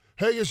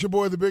Hey, it's your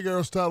boy, the Big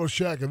Aristotle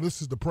Shack, and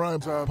this is the Prime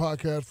Time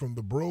Podcast from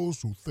the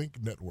Bros Who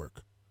Think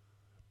Network.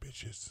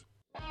 Bitches.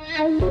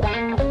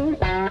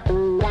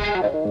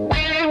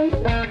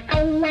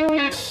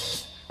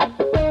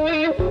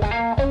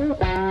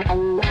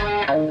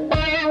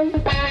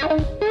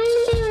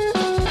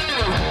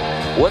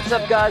 What's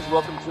up, guys?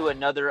 Welcome to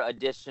another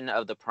edition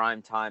of the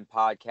Prime Time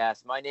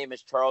Podcast. My name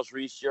is Charles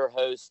Reese, your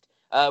host.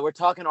 We're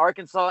talking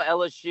Arkansas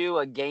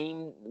LSU, a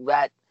game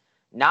that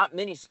not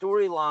many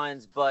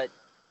storylines, but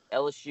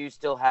LSU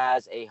still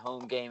has a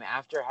home game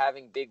after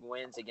having big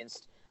wins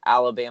against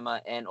Alabama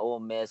and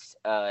Ole Miss.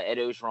 Ed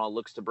Orgeron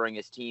looks to bring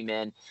his team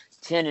in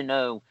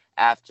 10-0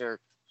 after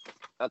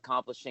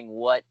accomplishing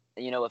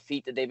a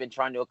feat that they've been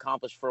trying to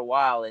accomplish for a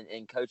while,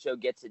 and Coach O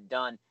gets it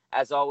done.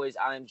 As always,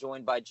 I am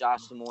joined by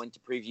Josh Lemoyne to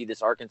preview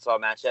this Arkansas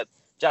matchup.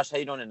 Josh, how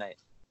you doing tonight?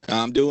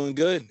 I'm doing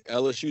good.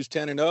 LSU's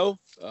 10-0.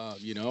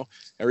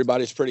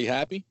 Everybody's pretty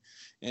happy,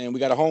 and we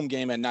got a home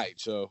game at night,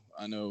 so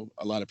I know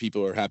a lot of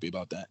people are happy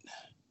about that.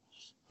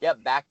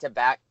 Yep,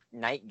 back-to-back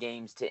night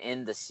games to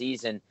end the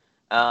season.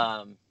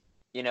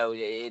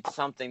 It's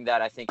something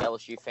that I think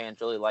LSU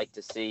fans really like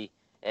to see.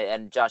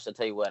 And Josh, I'll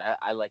tell you what,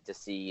 I like to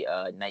see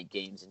night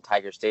games in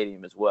Tiger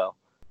Stadium as well.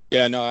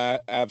 Yeah, no,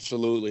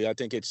 absolutely. I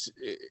think it's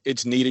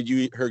needed.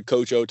 You heard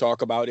Coach O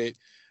talk about it.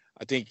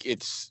 I think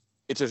it's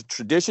a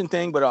tradition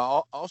thing, but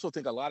I also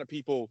think a lot of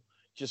people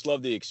just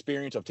love the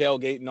experience of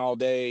tailgating all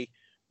day.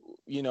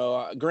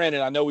 Granted,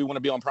 I know we want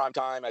to be on prime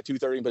time at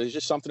 2:30, but it's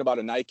just something about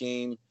a night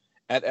game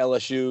at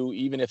LSU,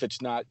 even if it's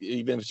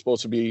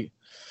supposed to be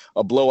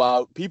a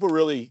blowout. People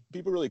really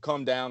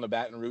come down to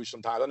Baton Rouge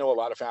sometimes. I know a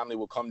lot of family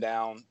will come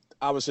down.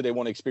 Obviously, they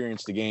want to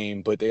experience the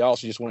game, but they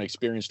also just want to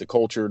experience the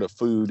culture, the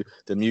food,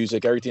 the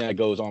music, everything that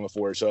goes on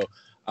before. So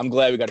I'm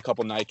glad we got a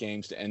couple night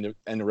games to end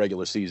the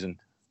regular season.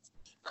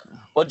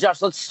 Well,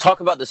 Josh, let's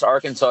talk about this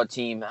Arkansas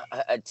team,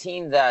 a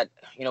team that,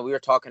 we were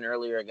talking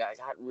earlier, got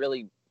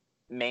really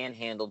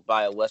manhandled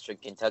by a Western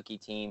Kentucky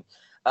team.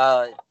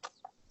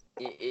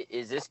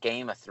 Is this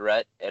game a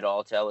threat at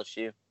all to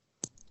LSU?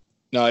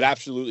 No, it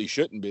absolutely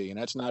shouldn't be. And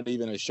that's not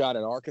even a shot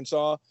at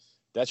Arkansas.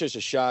 That's just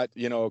a shot,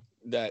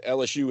 that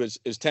LSU is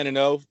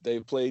 10-0.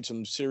 They've played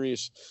some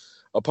serious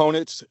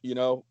opponents,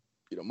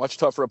 much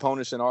tougher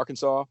opponents than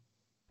Arkansas.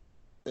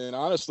 And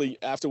honestly,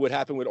 after what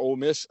happened with Ole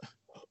Miss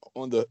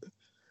on the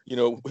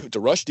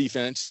rush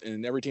defense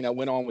and everything that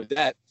went on with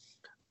that,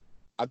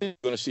 I think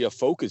we're going to see a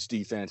focused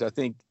defense. I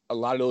think a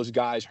lot of those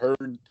guys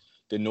heard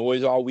the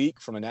noise all week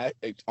from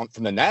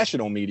the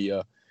national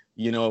media.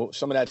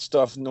 Some of that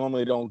stuff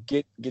normally don't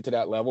get to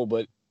that level,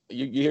 but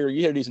you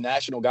hear these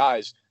national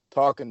guys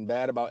talking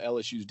bad about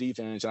LSU's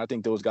defense, and I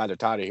think those guys are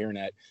tired of hearing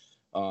that.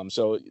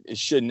 So it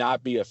should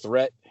not be a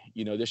threat.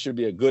 This should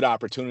be a good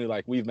opportunity,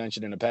 like we've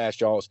mentioned in the past,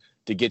 Charles,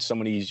 to get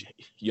some of these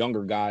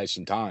younger guys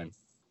some time.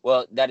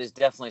 Well, that is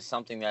definitely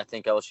something that I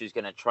think LSU is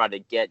going to try to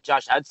get.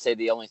 Josh, I'd say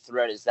the only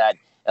threat is that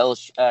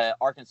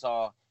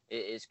Arkansas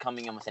is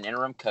coming in with an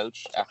interim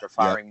coach after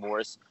firing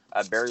Morris.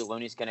 Barry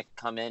Looney's going to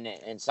come in,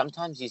 and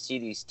sometimes you see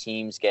these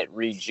teams get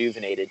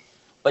rejuvenated.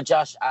 But,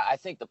 Josh, I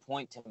think the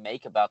point to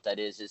make about that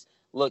is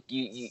look,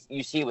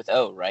 you see it with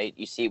O, right?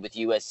 You see it with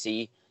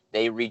USC.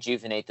 They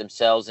rejuvenate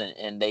themselves,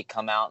 and they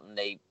come out and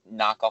they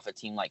knock off a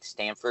team like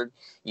Stanford.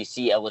 You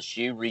see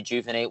LSU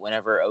rejuvenate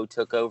whenever O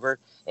took over.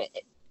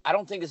 I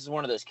don't think this is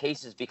one of those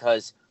cases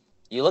because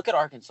you look at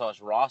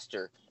Arkansas's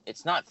roster,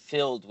 it's not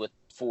filled with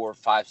 4 or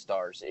 5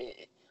 stars.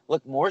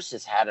 Look, Morris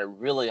has had a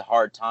really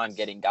hard time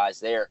getting guys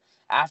there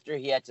after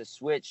he had to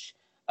switch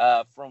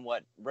from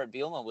what Brett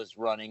Bielema was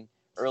running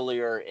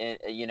earlier,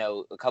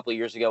 a couple of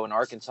years ago in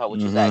Arkansas,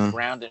 which was that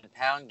ground and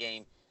pound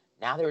game.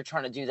 Now they were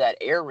trying to do that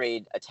air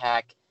raid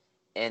attack,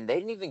 and they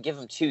didn't even give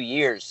him 2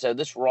 years. So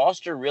this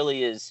roster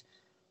really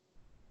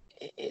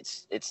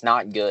it's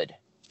not good.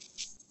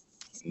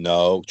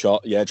 No,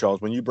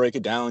 Charles, when you break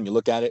it down, you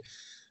look at it,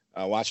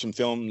 I watched some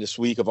film this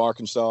week of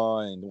Arkansas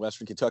and the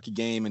Western Kentucky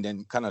game, and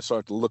then kind of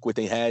start to look what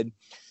they had.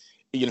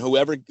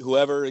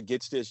 Whoever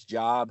gets this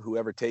job,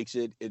 whoever takes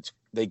it,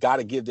 they got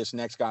to give this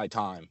next guy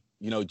time.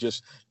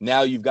 Just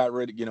now you've got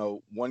rid of,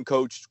 one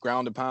coach,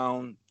 ground and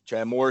pound.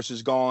 Chad Morris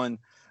is gone.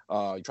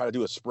 You try to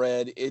do a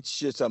spread. It's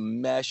just a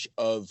mesh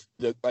of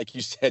like you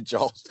said,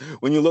 Charles,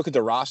 when you look at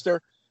the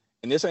roster,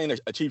 and this ain't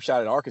a cheap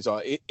shot at Arkansas,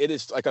 it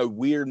is like a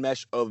weird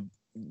mesh of,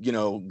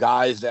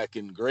 guys that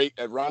can great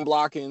at run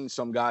blocking.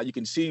 Some guy you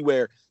can see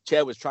where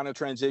Chad was trying to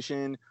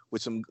transition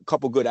with some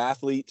couple good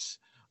athletes.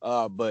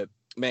 But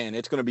man,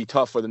 it's going to be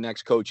tough for the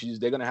next coach.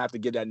 They're going to have to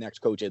give that next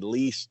coach at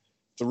least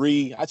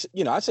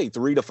I'd say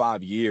 3 to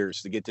 5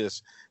 years to get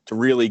this, to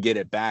really get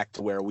it back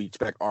to where we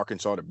expect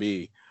Arkansas to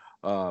be.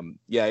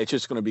 It's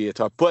just going to be a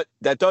tough, but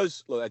that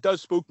does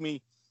spook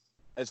me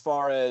as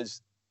far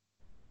as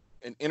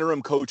an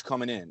interim coach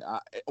coming in.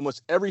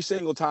 Almost every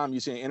single time you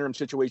see an interim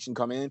situation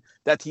come in,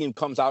 that team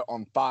comes out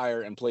on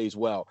fire and plays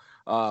well.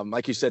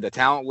 Like you said, the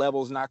talent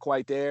level is not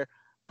quite there,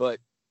 but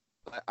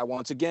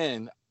once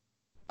again,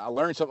 I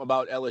learned something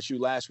about LSU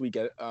last week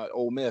at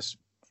Ole Miss.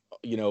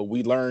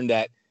 We learned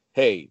that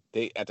hey,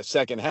 they at the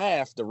second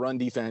half, the run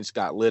defense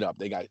got lit up.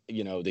 They got,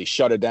 they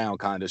shut it down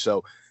kind of.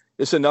 So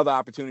it's another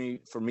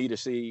opportunity for me to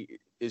see,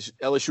 is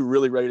LSU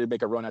really ready to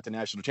make a run at the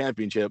national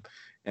championship?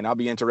 And I'll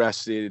be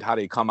interested how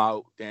they come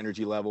out, the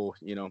energy level,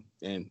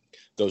 and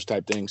those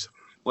type things.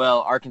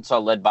 Well, Arkansas,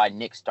 led by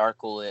Nick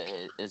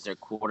Starkel, is their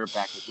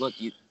quarterback.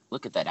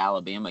 Look at that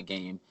Alabama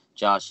game,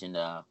 Josh, and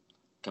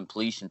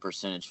completion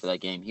percentage for that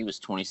game. He was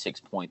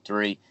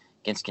 26.3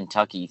 against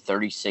Kentucky,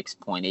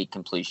 36.8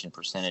 completion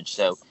percentage.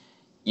 So,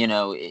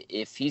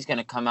 if he's going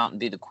to come out and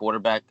be the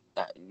quarterback,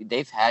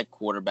 they've had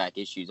quarterback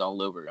issues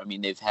all over. I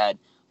mean, they've had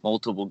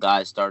multiple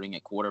guys starting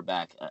at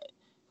quarterback.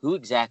 Who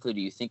exactly do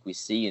you think we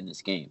see in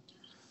this game?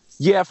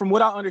 Yeah, from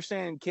what I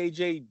understand,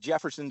 KJ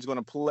Jefferson's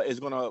going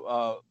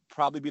to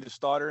probably be the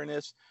starter in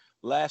this.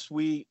 Last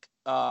week,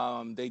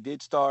 they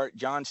did start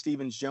John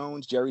Stevens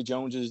Jones, Jerry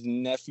Jones's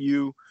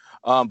nephew,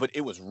 but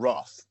it was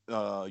rough.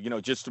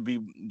 Just to be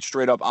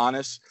straight up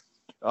honest,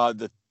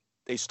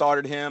 they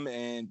started him,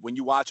 and when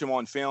you watch him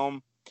on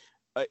film,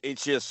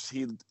 it's just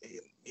he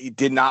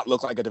did not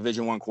look like a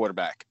Division I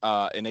quarterback.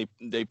 And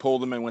they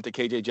pulled him and went to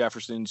KJ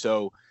Jefferson.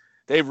 So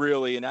they've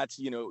really, and that's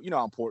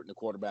how important the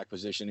quarterback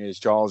position is,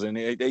 Charles. And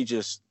they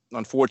just,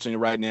 unfortunately,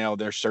 right now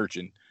they're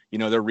searching.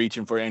 They're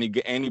reaching for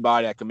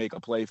anybody that can make a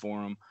play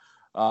for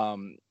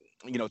them.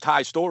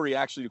 Ty Story,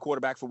 actually the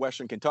quarterback for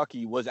Western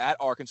Kentucky, was at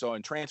Arkansas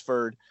and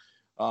transferred.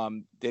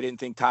 They didn't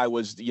think Ty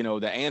was,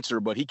 the answer,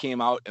 but he came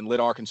out and lit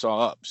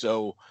Arkansas up.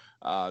 So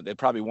they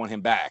probably want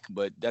him back,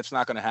 but that's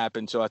not going to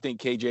happen. So I think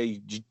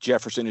KJ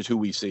Jefferson is who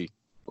we see.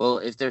 Well,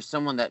 if there's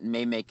someone that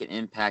may make an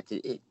impact,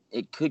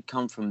 it could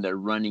come from their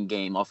running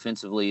game.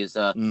 Offensively is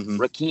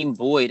Rakeem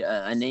Boyd,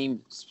 a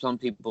name some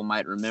people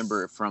might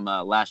remember from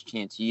Last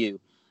Chance U,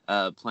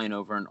 playing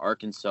over in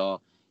Arkansas.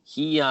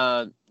 He,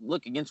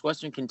 against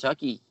Western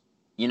Kentucky,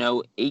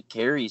 8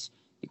 carries.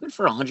 He went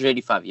for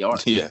 185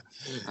 yards. Yeah.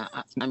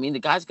 I mean, the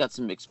guy's got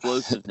some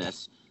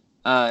explosiveness.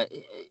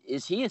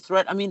 Is he a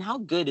threat? I mean, how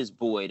good is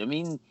Boyd? I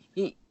mean,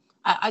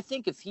 I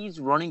think if he's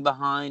running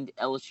behind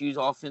LSU's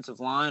offensive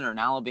line or in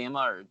Alabama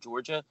or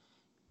Georgia,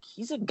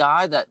 he's a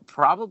guy that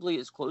probably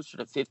is closer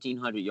to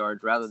 1,500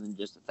 yards rather than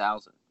just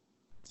 1,000.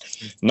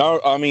 No,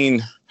 I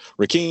mean,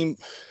 Rakeem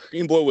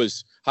Boyd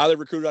was highly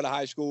recruited out of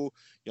high school.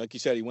 Like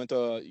you said, he went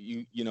to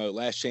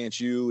Last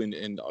Chance U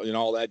and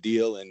all that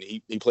deal, and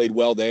he played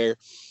well there.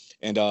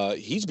 And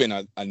he's been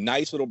a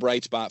nice little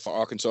bright spot for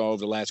Arkansas over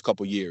the last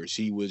couple of years.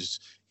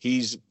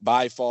 He's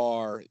by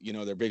far,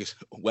 their biggest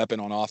weapon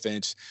on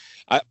offense.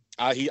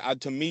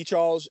 To me,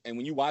 Charles, and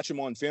when you watch him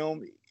on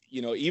film,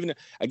 even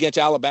against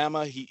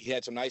Alabama, he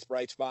had some nice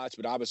bright spots,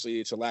 but obviously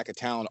it's a lack of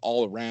talent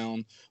all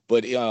around.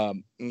 But he's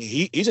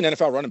an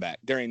NFL running back.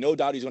 There ain't no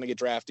doubt he's going to get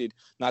drafted.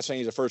 Not saying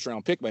he's a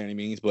first-round pick by any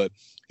means, but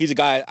he's a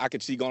guy I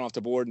could see going off the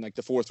board in like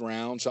the 4th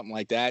round, something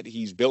like that.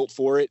 He's built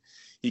for it.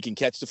 He can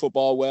catch the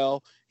football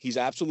well. He's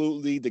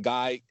absolutely the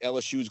guy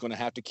LSU is going to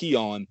have to key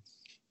on.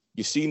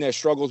 You've seen their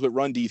struggles with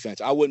run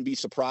defense. I wouldn't be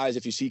surprised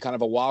if you see kind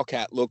of a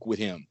wildcat look with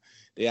him.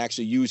 They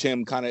actually use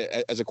him kind of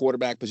as a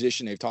quarterback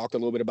position. They've talked a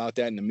little bit about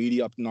that in the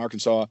media up in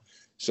Arkansas.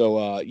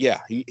 So,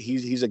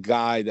 he's a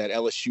guy that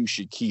LSU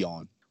should key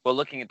on. Well,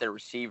 looking at their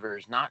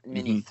receivers, not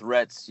many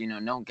threats.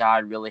 No guy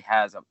really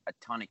has a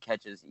ton of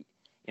catches.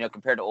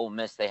 Compared to Ole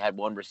Miss, they had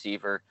one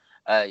receiver.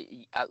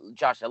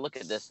 Josh, I look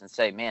at this and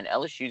say, man,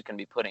 LSU is going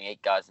to be putting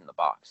 8 guys in the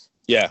box.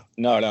 Yeah,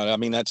 no. I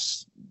mean,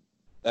 that's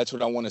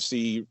what I want to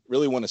see.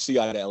 Really want to see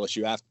out of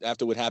LSU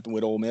after what happened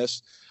with Ole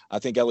Miss. I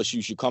think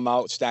LSU should come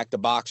out, stack the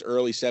box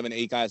early, 7,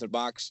 8 guys in the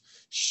box,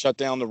 shut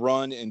down the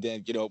run, and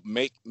then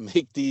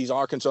make these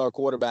Arkansas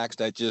quarterbacks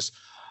that just,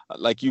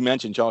 like you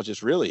mentioned, Charles,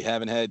 just really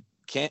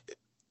can't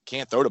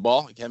throw the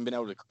ball. Haven't been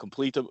able to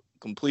complete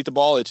the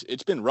ball.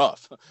 It's been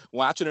rough.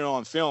 Watching it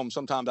on film,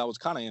 sometimes I was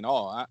kind of in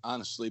awe,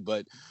 honestly.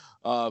 But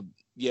they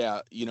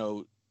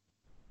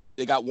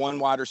got one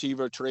wide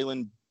receiver,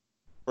 Traylon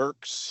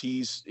Burks.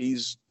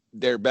 He's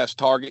their best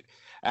target.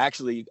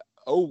 Actually,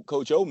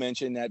 Coach O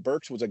mentioned that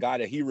Burks was a guy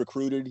that he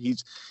recruited.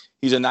 He's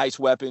a nice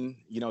weapon.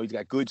 He's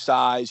got good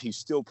size. He's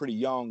still pretty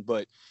young,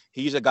 but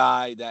he's a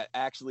guy that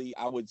actually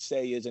I would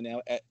say is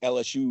an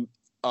LSU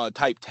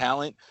type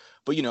talent.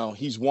 But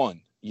he's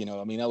one.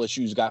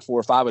 LSU's got 4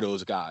 or 5 of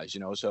those guys.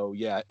 So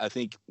yeah, I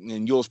think,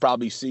 and you'll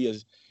probably see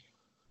as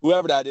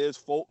whoever that is,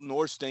 Fulton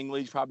or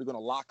Stingley, is probably going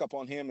to lock up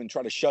on him and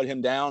try to shut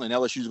him down, and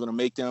LSU's going to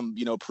make them,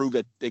 prove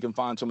that they can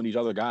find some of these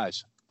other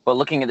guys. But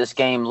looking at this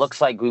game,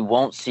 looks like we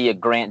won't see a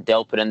Grant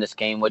Delpit in this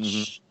game,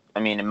 which, I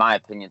mean, in my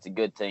opinion, it's a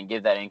good thing.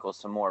 Give that ankle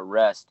some more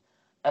rest.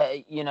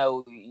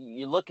 You're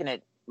looking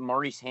at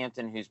Maurice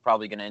Hampton, who's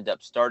probably going to end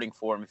up starting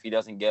for him if he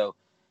doesn't go.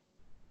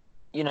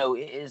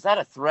 Is that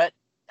a threat,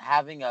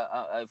 having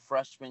a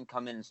freshman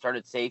come in and start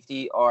at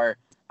safety? Or,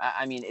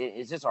 I mean,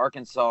 is this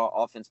Arkansas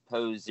offense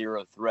pose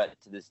zero threat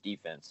to this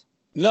defense?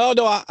 No,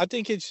 I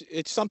think it's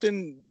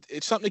something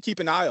to keep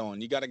an eye on.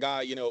 You got a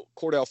guy,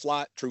 Cordell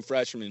Flott, true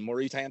freshman,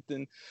 Maurice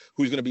Hampton,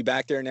 who's going to be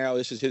back there now.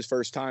 This is his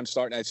first time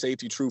starting at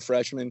safety, true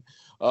freshman.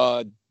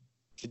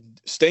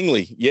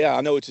 Stingley, yeah, I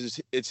know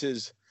it's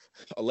his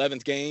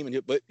 11th game,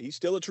 but he's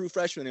still a true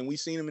freshman, and we've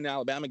seen him in the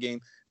Alabama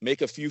game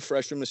make a few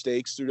freshman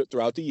mistakes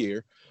throughout the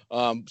year.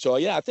 So,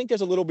 yeah, I think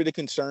there's a little bit of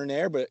concern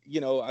there, but,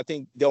 I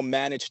think they'll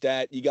manage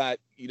that. You got,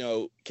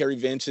 Kerry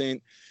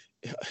Vincent,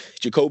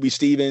 Jacoby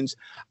Stevens.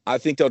 I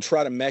think they'll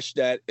try to mesh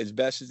that as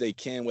best as they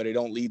can where they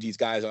don't leave these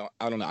guys out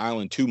on the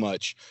island too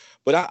much.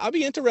 But I'll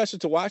be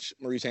interested to watch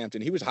Maurice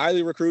Hampton. He was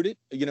highly recruited,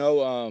 he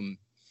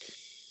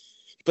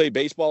played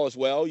baseball as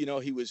well.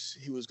 He was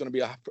going to be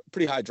a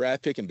pretty high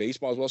draft pick in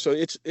baseball as well. So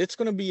it's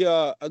going to be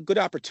a good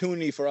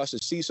opportunity for us to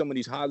see some of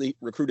these highly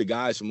recruited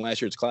guys from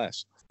last year's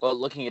class. Well,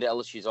 looking at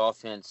LSU's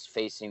offense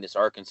facing this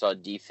Arkansas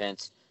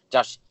defense,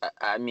 Josh,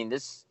 I mean,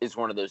 this is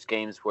one of those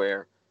games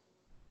where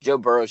Joe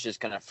Burrow is just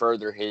going to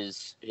further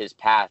his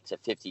path to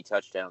 50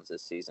 touchdowns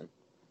this season.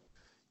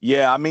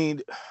 Yeah, I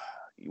mean,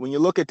 when you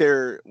look at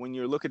their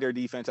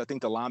defense, I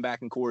think the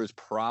linebacking core is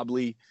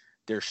probably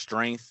their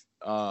strength.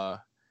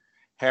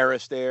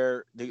 Harris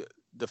there, the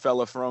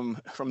fella from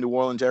New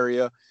Orleans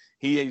area,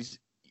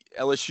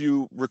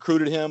 LSU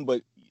recruited him,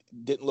 but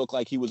didn't look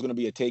like he was going to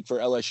be a take for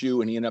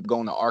LSU, and he ended up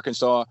going to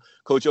Arkansas.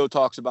 Coach O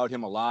talks about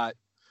him a lot.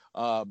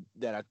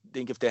 That I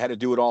think if they had to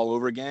do it all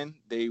over again,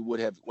 they would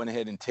have went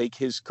ahead and take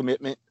his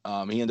commitment.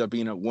 He ended up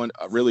being a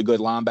really good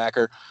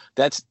linebacker.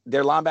 That's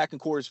their linebacking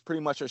core is pretty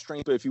much their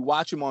strength. But if you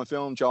watch him on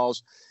film,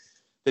 Charles,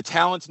 the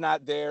talent's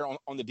not there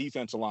on the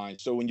defensive line.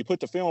 So when you put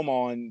the film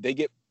on, they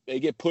get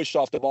pushed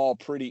off the ball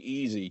pretty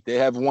easy. They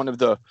have one of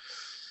the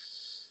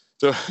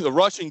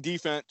rushing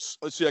defense.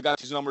 Let's see, I got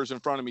these numbers in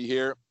front of me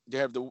here. They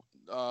have the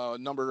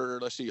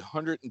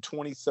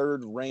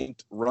 123rd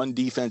ranked run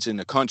defense in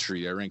the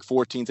country. They're ranked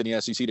 14th in the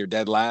SEC. They're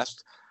dead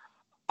last.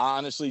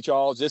 Honestly,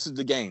 Charles, this is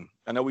the game.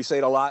 I know we say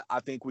it a lot.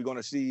 I think we're going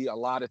to see a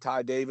lot of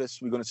Ty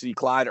Davis. We're going to see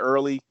Clyde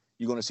Early.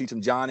 You're going to see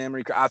some John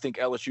Emery. I think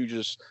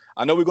LSU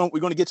I know we're going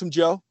to get some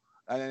Joe,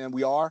 and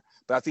we are.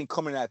 But I think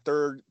coming in that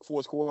third,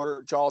 fourth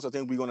quarter, Charles, I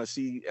think we're going to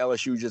see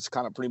LSU just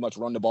kind of pretty much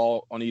run the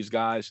ball on these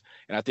guys.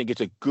 And I think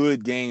it's a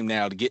good game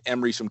now to get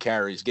Emery some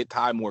carries, get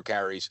Ty more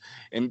carries,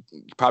 and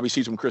probably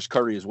see some Chris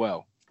Curry as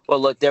well. Well,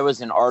 look, there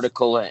was an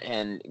article,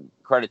 and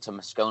credit to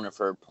Moscona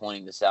for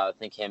pointing this out. I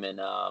think him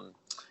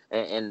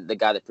and the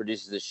guy that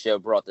produces this show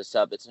brought this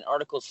up. It's an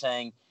article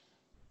saying,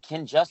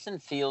 can Justin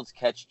Fields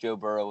catch Joe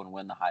Burrow and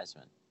win the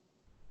Heisman?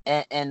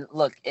 And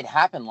look, it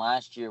happened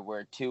last year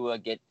where Tua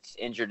gets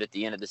injured at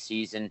the end of the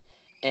season,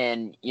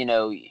 and,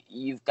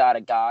 you've got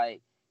a guy,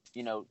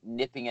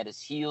 nipping at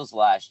his heels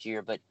last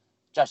year. But,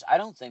 Josh, I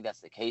don't think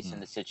that's the case in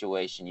the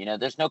situation.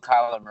 There's no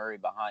Kyler Murray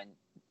behind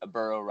a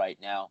Burrow right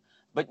now.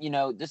 But,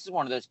 this is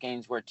one of those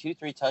games where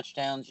 2-3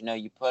 touchdowns,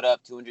 you put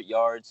up 200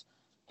 yards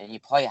and you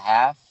play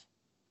half.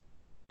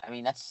 I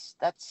mean,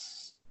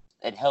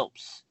 it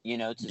helps,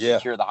 to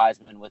secure the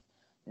Heisman with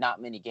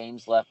not many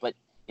games left. But,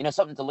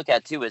 something to look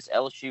at, too, is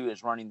LSU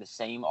is running the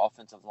same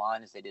offensive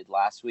line as they did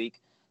last week.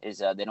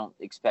 They don't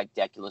expect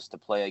Deculus to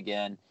play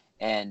again.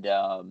 And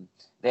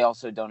they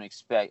also don't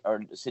expect – or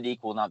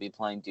Sadiq will not be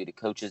playing due to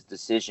coach's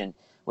decision.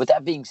 With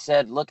that being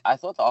said, look, I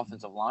thought the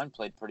offensive line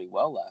played pretty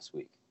well last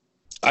week.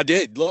 I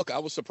did. Look, I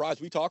was surprised.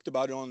 We talked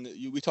about it on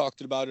the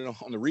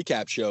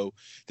recap show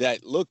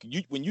that, look,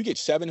 when you get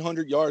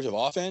 700 yards of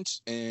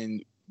offense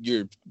and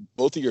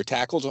both of your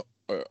tackles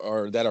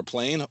that are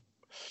playing –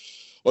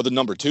 or the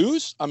number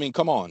twos, I mean,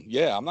 come on.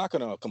 Yeah, I'm not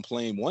going to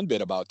complain one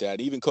bit about that.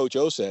 Even Coach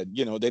O said,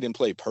 they didn't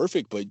play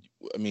perfect, but,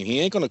 I mean, he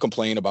ain't going to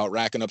complain about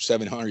racking up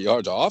 700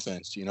 yards of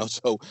offense,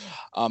 So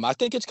I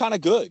think it's kind of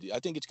good. I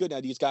think it's good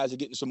now these guys are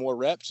getting some more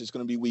reps. It's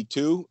going to be week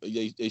 2.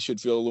 They should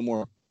feel a little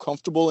more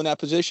comfortable in that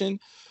position.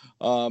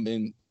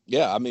 And,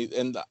 yeah, I mean,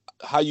 and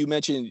how you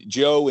mentioned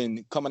Joe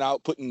and coming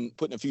out, putting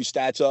a few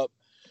stats up,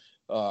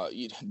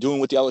 doing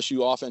what the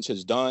LSU offense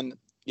has done.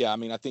 Yeah, I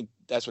mean, I think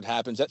that's what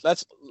happens.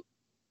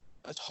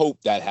 Let's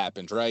hope that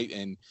happens, right?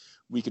 And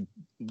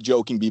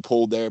Joe can be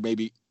pulled there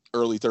maybe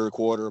early third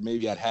quarter,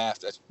 maybe at half.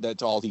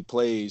 That's all he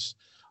plays.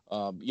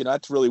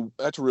 That's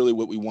really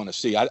what we want to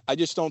see. I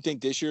just don't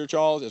think this year,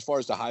 Charles, as far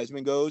as the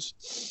Heisman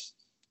goes,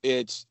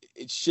 it's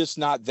just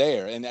not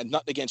there. And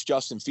not against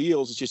Justin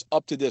Fields. It's just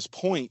up to this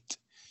point.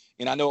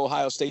 And I know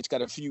Ohio State's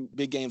got a few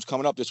big games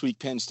coming up this week.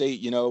 Penn State,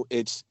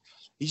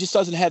 he just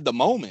doesn't have the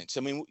moments. I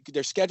mean,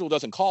 their schedule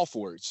doesn't call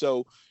for it.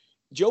 So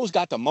Joe's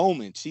got the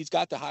moments. He's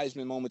got the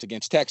Heisman moments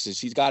against Texas.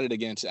 He's got it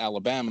against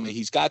Alabama.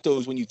 He's got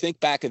those when you think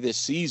back of this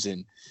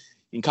season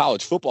in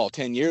college football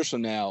 10 years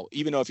from now,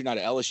 even though if you're not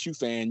an LSU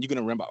fan, you're going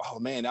to remember, oh,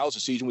 man, that was a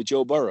season with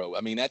Joe Burrow.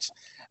 I mean, that's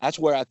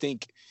where I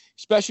think,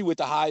 especially with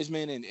the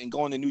Heisman and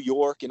going to New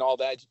York and all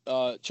that,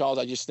 Charles,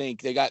 I just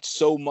think they got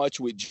so much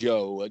with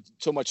Joe,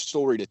 so much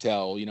story to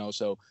tell,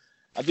 So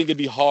I think it'd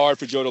be hard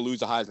for Joe to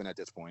lose the Heisman at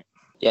this point.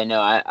 Yeah,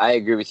 no, I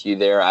agree with you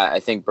there. I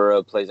think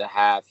Burrow plays a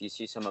half. You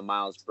see some of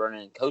Miles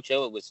Brennan. Coach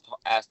O was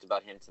asked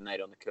about him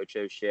tonight on the Coach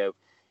O show,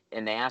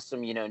 and they asked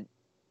him,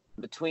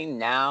 between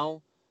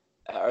now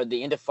or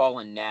the end of fall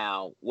and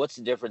now, what's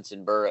the difference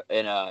in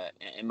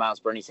Miles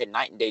Brennan? He said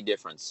night and day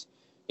difference.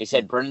 He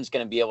said Brennan's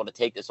going to be able to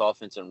take this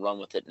offense and run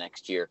with it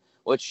next year,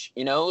 which,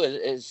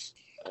 is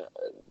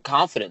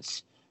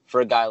confidence for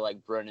a guy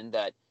like Brennan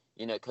that,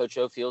 Coach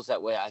O feels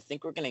that way. I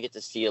think we're going to get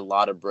to see a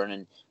lot of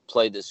Brennan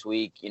play this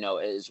week,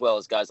 as well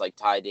as guys like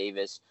Ty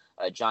Davis,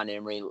 John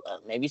Emery,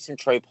 maybe some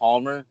Trey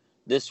Palmer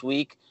this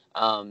week.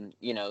 Some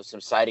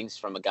sightings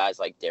from guys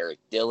like Derek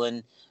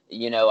Dillon.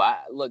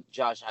 Look,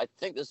 Josh, I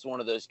think this is one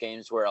of those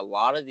games where a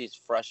lot of these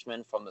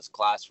freshmen from this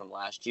class from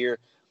last year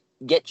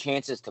get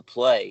chances to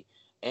play.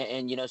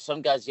 And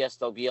some guys, yes,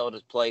 they'll be able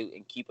to play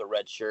and keep a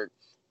red shirt.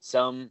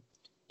 Some,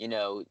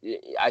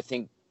 I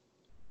think,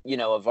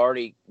 have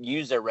already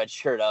used their red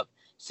shirt up.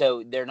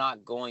 So they're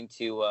not going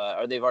to,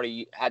 or they've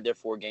already had their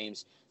 4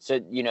 games. So,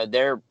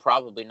 they're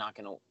probably not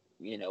going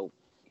to,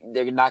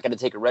 they're not going to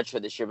take a red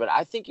shirt this year. But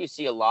I think you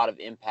see a lot of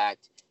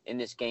impact in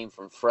this game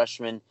from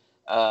freshmen.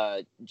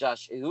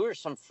 Josh, who are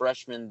some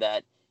freshmen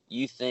that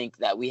you think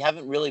that we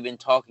haven't really been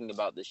talking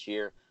about this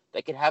year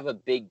that could have a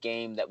big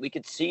game, that we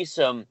could see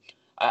some,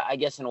 I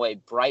guess in a way,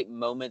 bright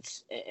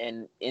moments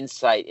and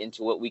insight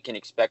into what we can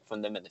expect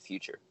from them in the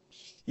future?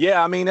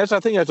 Yeah, I mean, I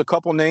think there's a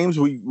couple names.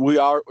 We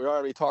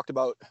already talked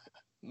about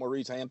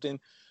Maurice Hampton.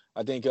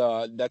 I think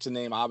that's a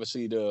name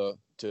obviously to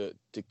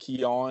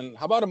key on.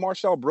 How about a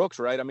Marcel Brooks,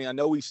 right? I mean, I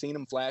know we've seen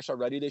him flash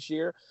already this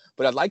year,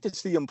 but I'd like to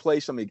see him play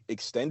some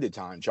extended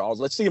time, Charles.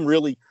 Let's see him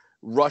really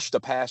rush the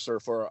passer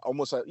for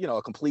almost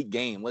a complete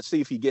game. Let's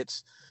see if he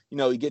gets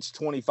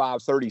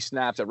 25, 30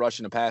 snaps at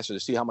rushing the passer to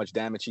see how much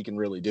damage he can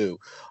really do.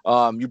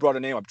 You brought a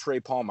name up, Trey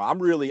Palmer. I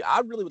really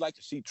would like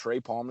to see Trey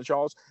Palmer,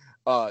 Charles,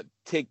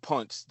 take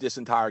punts this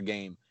entire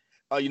game.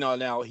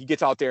 Now he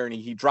gets out there and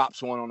he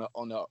drops one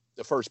on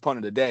the first punt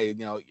of the day.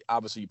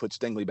 Obviously you put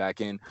Stingley back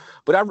in,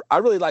 but I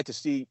really like to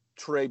see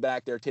Trey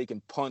back there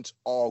taking punts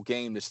all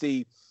game to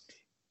see,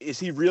 is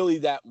he really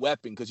that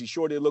weapon? Because he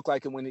sure did look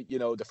like it when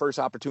the first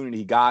opportunity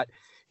he got.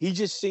 He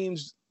just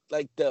seems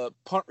like the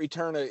punt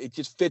returner. It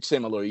just fits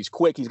him a little. He's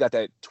quick. He's got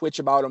that twitch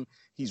about him.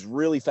 He's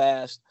really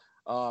fast.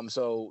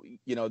 So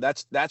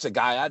that's a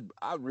guy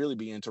I'd really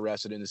be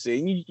interested in to see.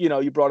 And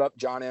you brought up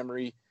John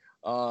Emery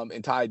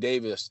and Ty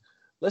Davis.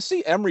 Let's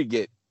see Emery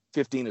get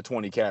 15 to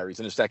 20 carries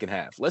in the second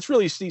half. Let's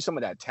really see some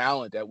of that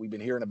talent that we've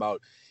been hearing about.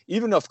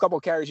 Even a couple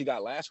of carries he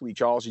got last week,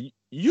 Charles,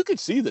 you could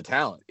see the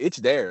talent. It's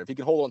there. If he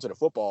can hold on to the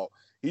football,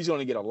 he's going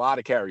to get a lot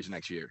of carries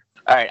next year.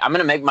 All right, I'm going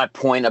to make my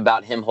point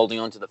about him holding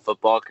on to the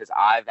football because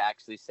I've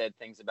actually said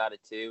things about it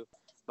too.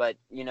 But,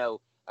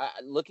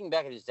 looking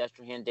back at his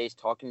Destrehan days,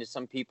 talking to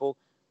some people,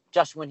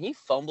 Josh, when he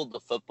fumbled the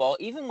football,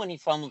 even when he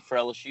fumbled for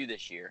LSU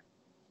this year,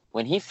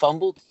 when he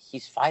fumbled,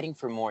 he's fighting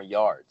for more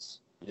yards.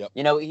 Yep.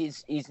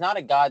 He's not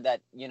a guy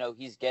that,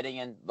 he's getting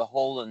in the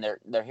hole and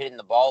they're hitting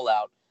the ball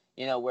out,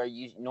 where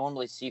you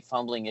normally see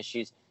fumbling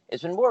issues.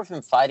 It's been more of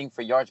him fighting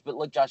for yards. But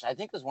look, Josh, I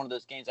think it's one of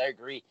those games, I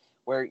agree,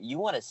 where you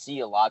want to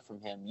see a lot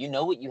from him. You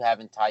know what you have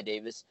in Ty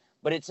Davis,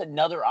 but it's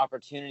another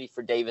opportunity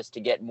for Davis to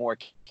get more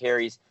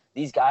carries.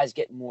 These guys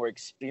get more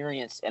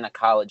experience in a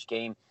college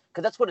game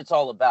because that's what it's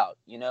all about.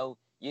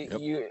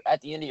 You're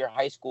at the end of your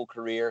high school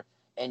career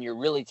and you're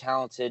really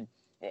talented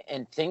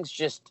and things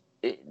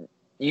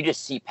you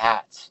just see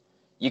paths.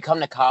 You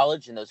come to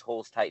college and those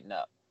holes tighten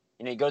up.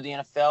 You go to the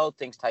NFL,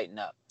 things tighten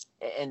up.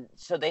 And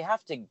so they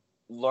have to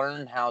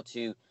learn how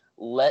to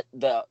let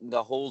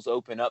the holes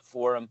open up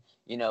for them,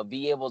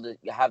 be able to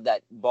have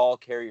that ball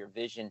carrier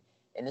vision.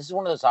 And this is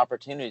one of those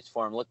opportunities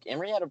for him. Look,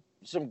 Emory had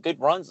some good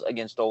runs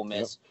against Ole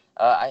Miss.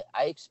 Yep.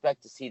 I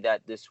expect to see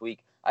that this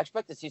week. I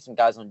expect to see some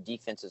guys on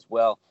defense as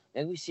well.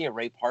 Maybe we see a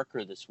Ray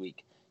Parker this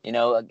week,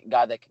 a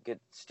guy that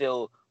could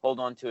still hold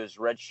on to his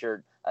red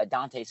shirt.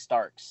 Dante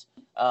Starks.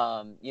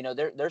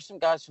 There's some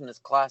guys from this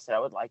class that I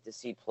would like to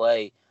see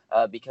play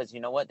because you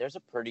know what? There's a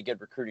pretty good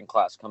recruiting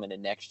class coming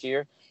in next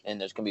year, and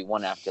there's going to be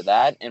one after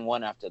that and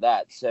one after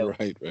that. So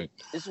right.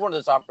 This is one of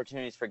those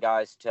opportunities for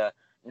guys to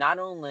not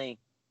only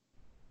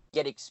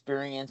get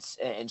experience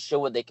and show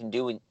what they can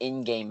do in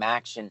in-game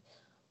action,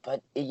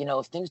 but,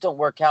 if things don't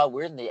work out,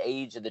 we're in the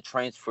age of the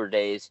transfer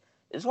days.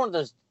 It's one of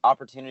those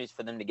opportunities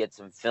for them to get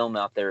some film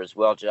out there as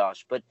well,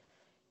 Josh. But,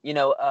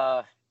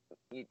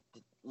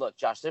 look,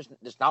 Josh, there's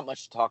not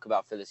much to talk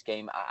about for this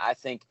game. I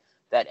think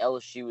that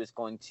LSU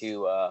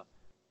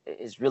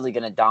is really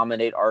going to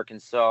dominate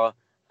Arkansas.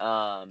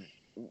 A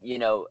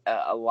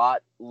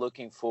lot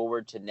looking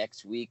forward to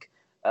next week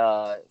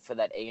for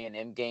that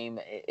A&M game.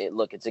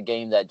 It's a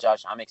game that,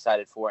 Josh, I'm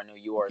excited for. I know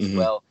you are as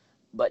well.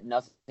 But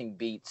nothing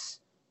beats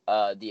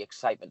the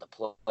excitement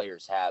the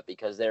players have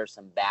because there's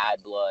some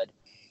bad blood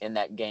in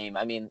that game.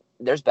 I mean,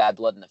 there's bad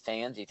blood in the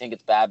fans. You think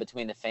it's bad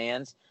between the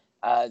fans?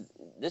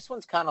 This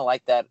one's kind of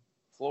like that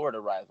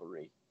Florida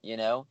rivalry,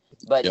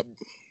 but yep.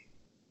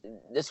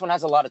 This one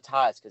has a lot of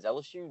ties because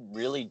LSU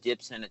really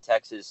dips into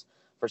Texas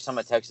for some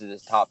of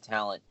Texas's top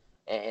talent,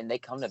 and they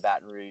come to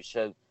Baton Rouge.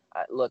 So,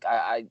 look,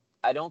 I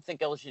don't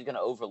think LSU is going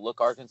to overlook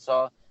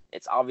Arkansas.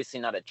 It's obviously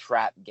not a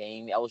trap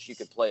game. LSU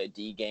could play a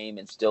D game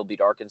and still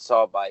beat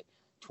Arkansas by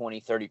 20,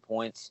 30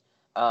 points.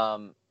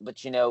 But,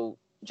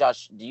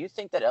 Josh, do you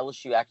think that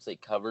LSU actually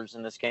covers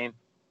in this game?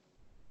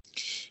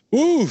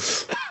 Ooh,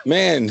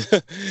 man.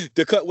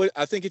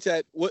 I think it's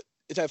at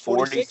 46?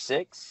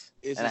 46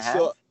 Is and it a half?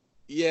 still?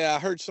 Yeah, I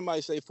heard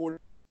somebody say 40.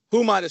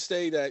 who am I to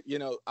say that,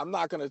 I'm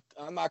not gonna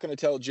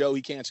tell Joe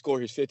he can't score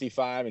his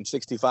 55 and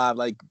 65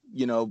 like,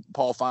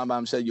 Paul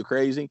Feinbaum said you're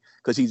crazy,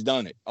 because he's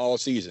done it all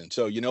season.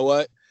 So you know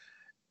what?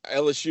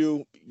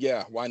 LSU,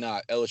 yeah, why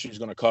not? LSU's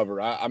gonna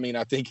cover. I mean,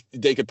 I think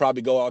they could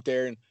probably go out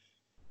there and,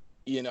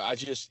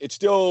 it's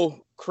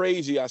still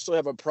crazy. I still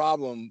have a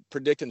problem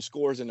predicting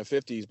scores in the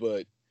 50s,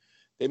 but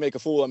they make a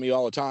fool of me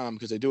all the time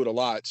because they do it a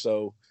lot.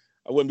 So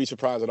I wouldn't be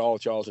surprised at all,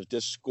 Charles, if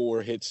this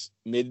score hits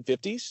mid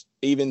 50s,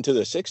 even to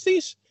the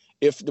 60s,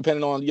 if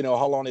depending on,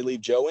 how long they leave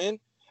Joe in.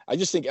 I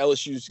just think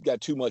LSU's got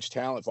too much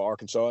talent for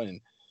Arkansas.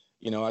 And,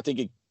 I think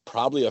it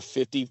probably a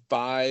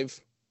 55,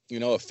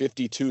 a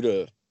 52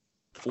 to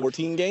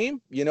 14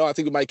 game. I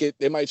think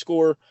they might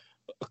score,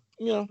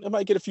 they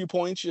might get a few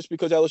points just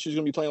because LSU's going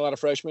to be playing a lot of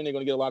freshmen. They're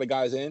going to get a lot of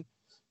guys in.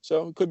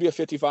 So it could be a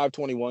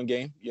 55-21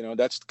 game.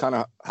 That's kind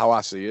of how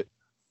I see it.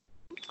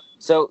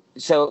 So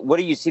what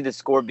do you see the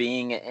score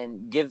being,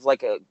 and give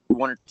like a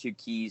one or two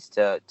keys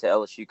to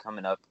LSU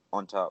coming up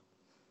on top?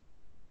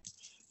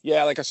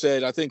 Yeah, like I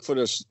said, I think for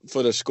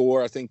the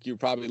score, I think you're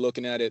probably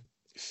looking at it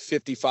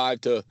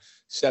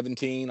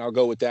 55-17. I'll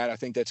go with that. I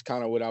think that's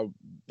kind of what I've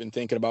been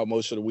thinking about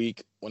most of the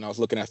week when I was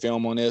looking at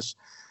film on this.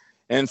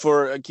 And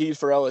for keys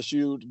for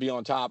LSU to be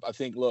on top, I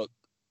think, look,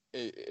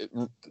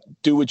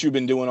 do what you've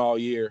been doing all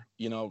year.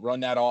 Run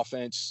that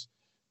offense.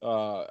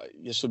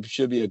 This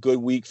should be a good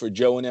week for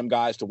Joe and them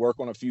guys to work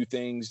on a few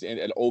things. And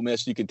at Ole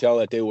Miss, you can tell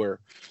that they were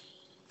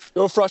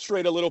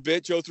frustrated a little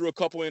bit. Joe threw a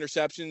couple of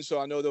interceptions,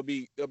 so I know they'll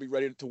be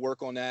ready to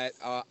work on that.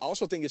 I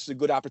also think it's a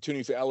good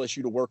opportunity for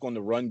LSU to work on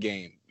the run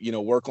game.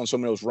 Work on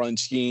some of those run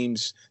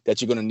schemes that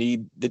you're going to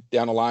need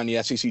down the line,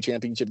 the SEC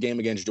championship game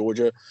against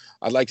Georgia.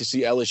 I'd like to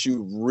see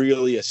LSU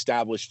really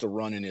establish the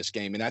run in this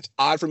game, and that's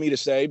odd for me to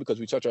say because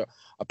we such a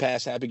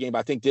pass-happy game. But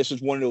I think this is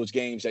one of those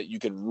games that you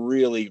could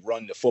really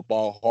run the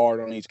football hard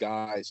on these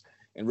guys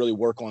and really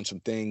work on some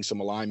things, some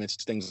alignments,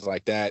 things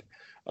like that.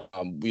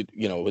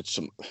 With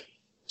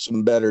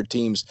some better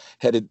teams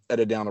headed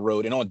down the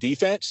road. And on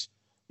defense,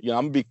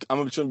 I'm just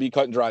going to be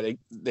cut and dry.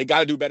 They got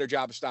to do a better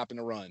job of stopping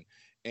the run.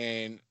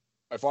 And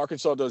if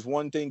Arkansas does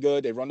one thing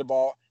good, they run the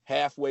ball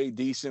halfway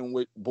decent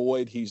with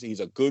Boyd.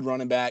 He's a good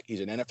running back. He's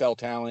an NFL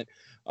talent.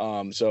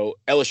 So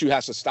LSU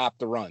has to stop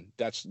the run.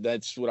 That's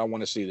what I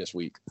want to see this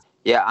week.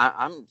 Yeah,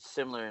 I'm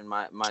similar in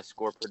my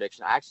score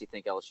prediction. I actually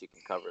think LSU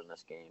can cover in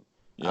this game.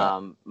 Yeah.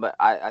 But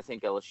I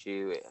think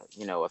LSU,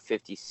 a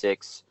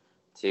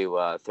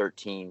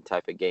 56-13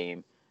 type of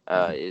game.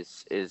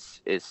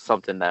 Is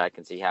something that I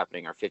can see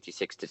happening, or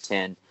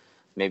 56-10,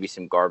 maybe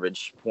some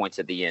garbage points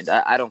at the end.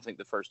 I don't think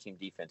the first team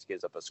defense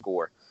gives up a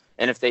score.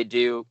 And if they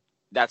do,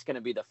 that's going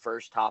to be the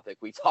first topic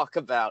we talk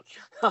about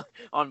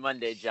on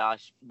Monday,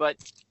 Josh. But,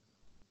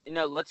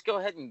 let's go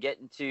ahead and get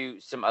into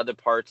some other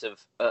parts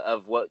of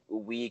what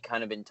we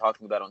kind of been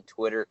talking about on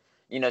Twitter.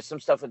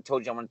 Some stuff I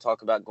told you I want to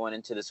talk about going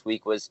into this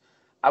week was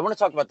I want to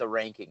talk about the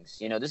rankings.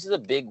 This is a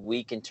big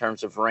week in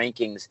terms of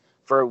rankings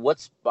for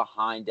what's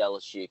behind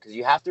LSU, because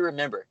you have to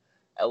remember,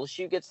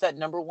 LSU gets that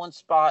number one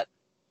spot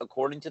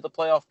according to the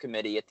playoff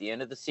committee at the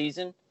end of the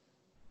season.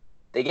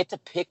 They get to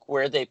pick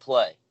where they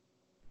play,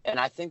 and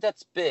I think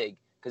that's big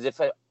because if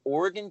an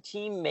Oregon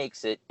team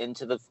makes it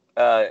into the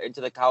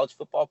college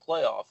football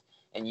playoff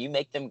and you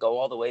make them go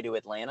all the way to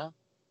Atlanta,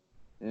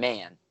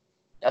 man,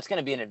 that's going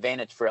to be an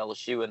advantage for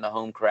LSU and the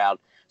home crowd.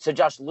 So,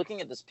 Josh,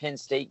 looking at this Penn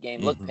State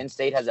game, look, Penn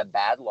State has a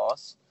bad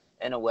loss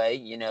in a way.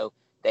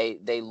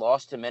 They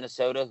lost to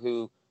Minnesota,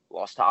 who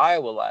lost to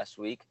Iowa last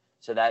week.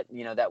 So that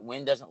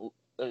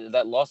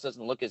that loss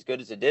doesn't look as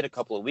good as it did a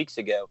couple of weeks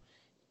ago.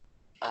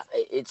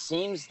 It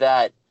seems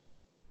that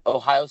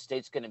Ohio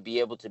State's going to be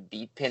able to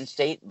beat Penn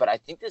State, but I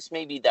think this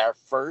may be their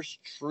first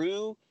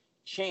true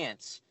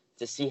chance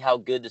to see how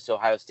good this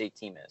Ohio State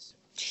team is.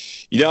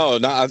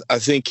 I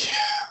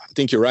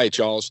think you're right,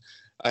 Charles.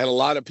 I had a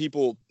lot of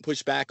people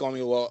push back on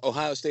me. Well,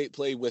 Ohio State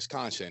played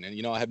Wisconsin,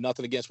 and, I have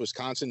nothing against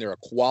Wisconsin. They're a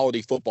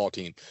quality football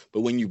team.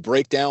 But when you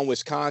break down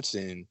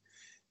Wisconsin,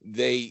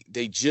 they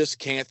just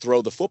can't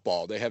throw the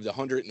football. They have the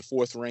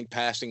 104th ranked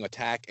passing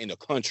attack in the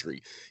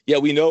country. Yeah,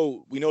 we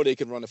know they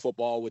can run the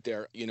football with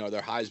their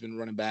Heisman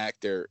running back.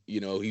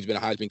 He's been a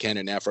Heisman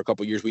candidate now for a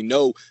couple of years. We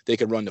know they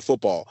can run the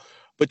football.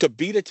 But to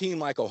beat a team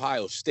like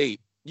Ohio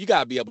State, you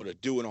got to be able to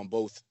do it on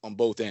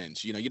both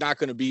ends. You're not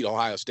going to beat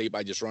Ohio State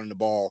by just running the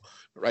ball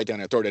right down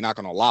their throat. They're not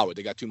going to allow it.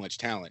 They got too much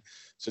talent.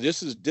 So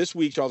this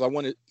week, Charles,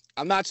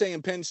 I'm not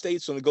saying Penn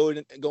State's going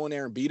to go in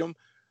there and beat them,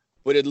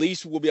 but at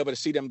least we'll be able to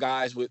see them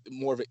guys with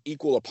more of an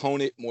equal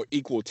opponent, more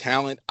equal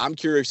talent. I'm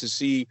curious to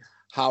see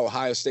how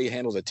Ohio State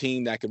handles a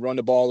team that can run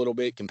the ball a little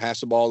bit, can pass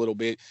the ball a little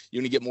bit.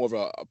 You're going to get more of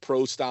a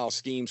pro-style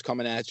schemes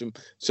coming at them.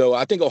 So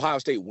I think Ohio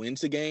State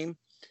wins the game.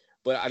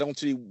 But I don't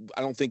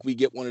think we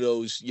get one of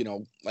those,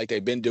 like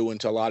they've been doing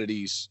to a lot of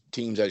these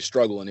teams that are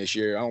struggling this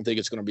year. I don't think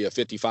it's going to be a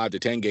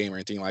 55-10 game or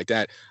anything like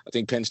that. I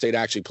think Penn State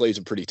actually plays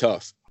them pretty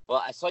tough.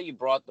 Well, I saw you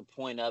brought the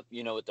point up,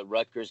 with the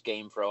Rutgers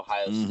game for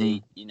Ohio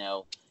State,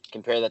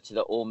 compare that to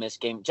the Ole Miss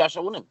game. Josh, I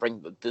want to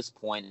bring this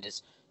point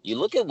is, You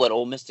look at what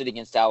Ole Miss did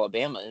against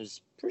Alabama, it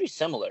was pretty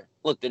similar.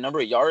 Look, the number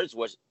of yards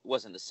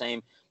wasn't the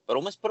same, but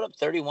Ole Miss put up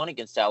 31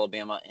 against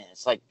Alabama, and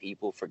it's like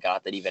people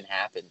forgot that even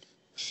happened,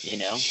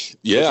 which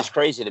is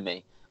crazy to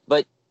me.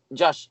 But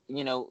Josh,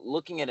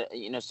 looking at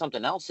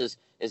something else is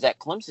that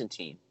Clemson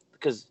team,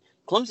 because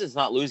Clemson's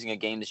not losing a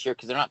game this year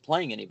because they're not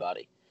playing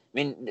anybody. I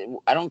mean,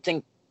 I don't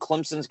think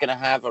Clemson's going to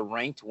have a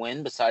ranked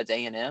win besides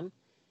A&M.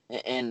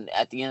 And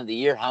at the end of the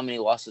year, how many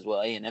losses will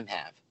A&M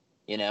have?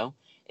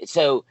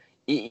 So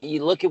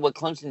you look at what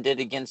Clemson did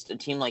against a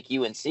team like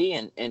UNC,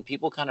 and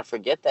people kind of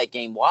forget that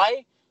game.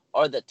 Why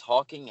are the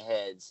talking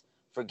heads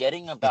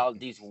forgetting about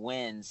these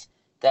wins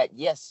that,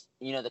 yes,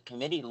 the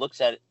committee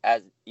looks at it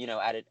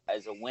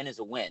as a win is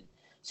a win.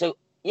 So,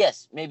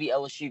 yes, maybe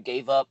LSU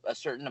gave up a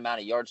certain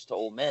amount of yards to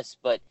Ole Miss,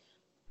 but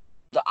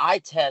the eye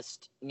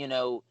test,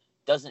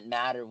 doesn't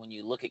matter when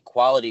you look at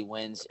quality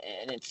wins.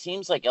 And it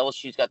seems like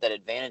LSU's got that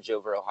advantage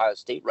over Ohio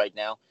State right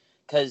now,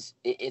 because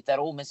if that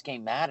Ole Miss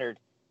game mattered,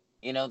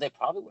 they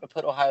probably would have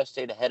put Ohio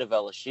State ahead of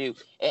LSU.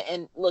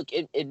 And look,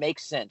 it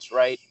makes sense,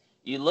 right?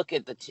 You look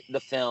at the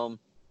film,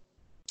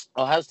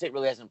 Ohio State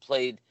really hasn't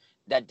played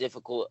that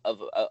difficult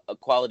of a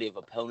quality of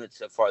opponent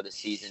so far this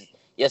season.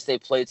 Yes, they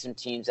played some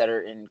teams that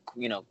are in,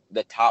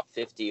 the top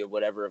 50 or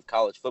whatever of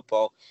college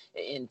football,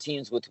 in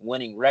teams with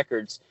winning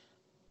records.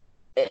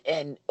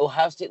 And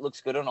Ohio State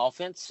looks good on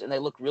offense, and they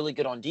look really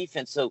good on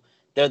defense. So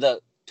they're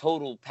the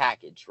total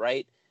package,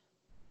 right?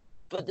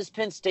 But this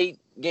Penn State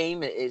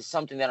game is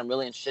something that I'm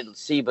really interested to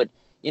see. But,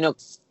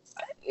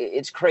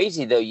 it's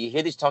crazy, though. You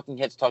hear these talking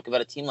heads talk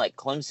about a team like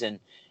Clemson,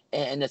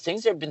 and the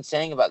things they've been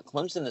saying about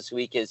Clemson this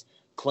week is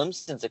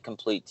Clemson's a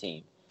complete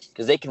team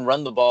because they can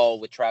run the ball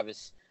with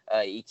Travis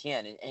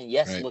Etienne. And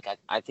yes, right. Look,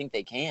 I think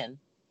they can.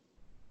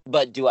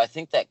 But do I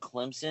think that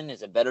Clemson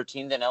is a better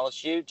team than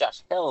LSU?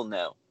 Josh, hell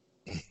no.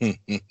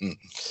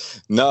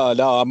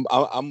 No,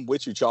 I'm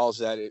with you, Charles.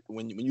 That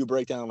when you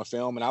break down the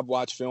film, and I've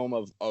watched film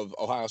of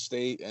Ohio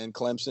State and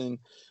Clemson,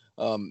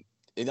 and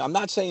I'm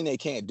not saying they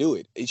can't do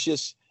it. It's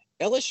just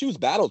LSU's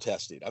battle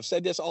tested. I've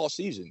said this all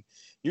season.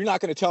 You're not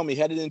going to tell me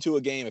headed into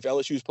a game if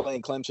LSU's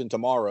playing Clemson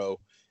tomorrow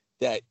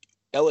that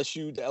the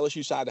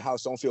LSU side of the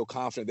house don't feel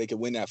confident they can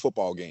win that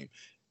football game.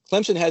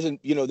 Clemson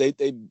hasn't,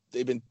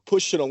 they've been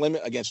pushed to the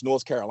limit against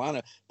North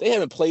Carolina. They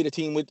haven't played a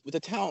team with a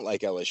talent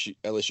like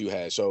LSU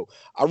has. So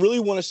I really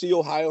want to see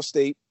Ohio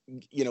State,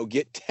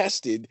 get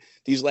tested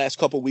these last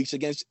couple of weeks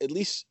against at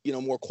least,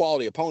 more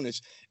quality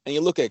opponents. And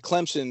you look at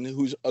Clemson,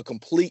 who's a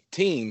complete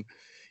team.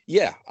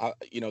 Yeah,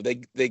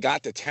 they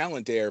got the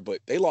talent there, but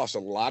they lost a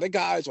lot of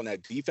guys on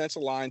that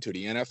defensive line to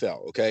the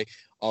NFL, okay?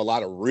 A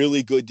lot of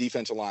really good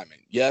defensive linemen.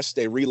 Yes,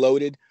 they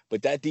reloaded,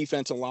 but that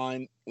defensive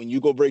line, when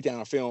you go break down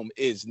a film,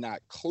 is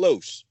not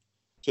close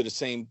to the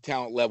same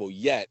talent level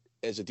yet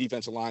as a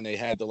defensive line they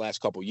had the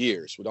last couple of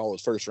years with all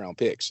those first-round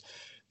picks.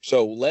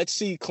 So let's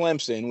see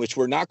Clemson, which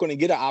we're not going to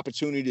get an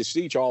opportunity to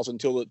see, Charles,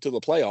 until the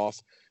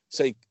playoff.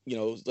 Say,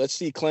 let's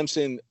see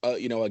Clemson,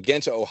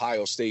 against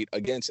Ohio State,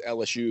 against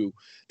LSU.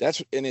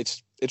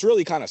 It's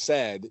really kind of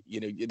sad,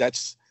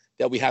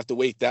 that we have to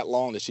wait that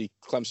long to see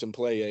Clemson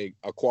play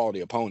a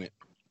quality opponent.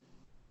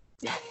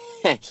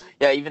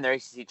 Yeah, even their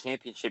ACC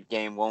championship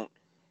game won't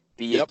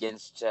be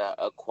against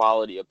a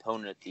quality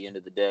opponent at the end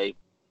of the day.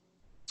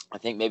 I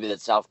think maybe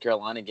that South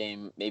Carolina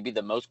game may be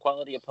the most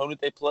quality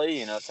opponent they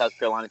play. South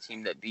Carolina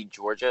team that beat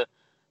Georgia.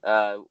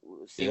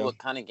 See what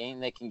kind of game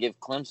they can give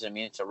Clemson. I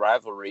mean, it's a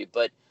rivalry,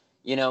 but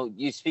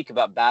you speak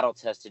about battle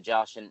tested,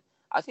 Josh, and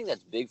I think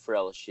that's big for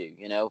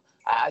LSU.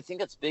 I think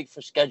that's big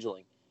for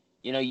scheduling.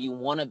 You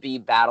want to be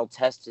battle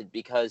tested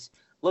because,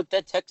 look,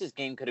 that Texas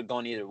game could have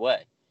gone either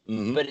way.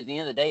 Mm-hmm. But at the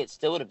end of the day, it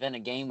still would have been a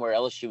game where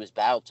LSU was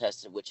battle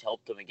tested, which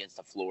helped them against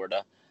the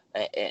Florida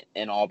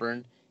and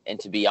Auburn. And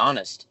to be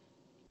honest,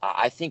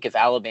 I think if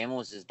Alabama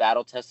was as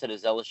battle tested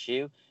as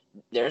LSU,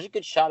 there's a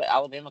good shot at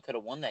Alabama could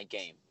have won that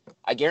game.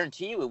 I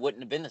guarantee you it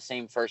wouldn't have been the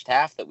same first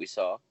half that we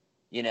saw,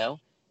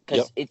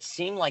 because it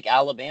seemed like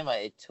Alabama,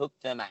 it took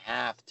them a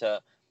half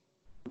to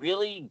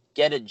really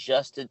get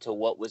adjusted to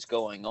what was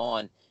going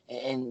on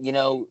and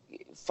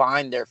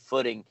find their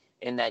footing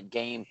in that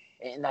game.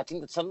 And I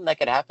think that's something that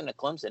could happen to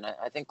Clemson.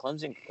 I think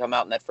Clemson could come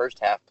out in that first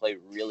half, play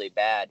really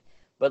bad.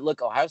 But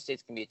look, Ohio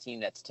State's going to be a team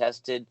that's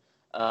tested.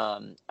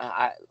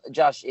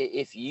 Josh,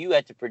 if you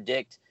had to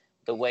predict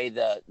the way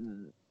the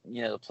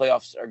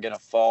playoffs are going to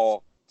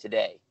fall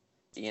today,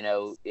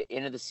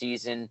 end of the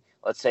season,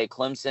 let's say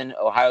Clemson,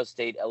 Ohio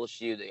State,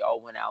 LSU, they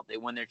all went out, they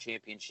won their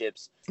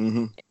championships.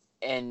 Mm-hmm.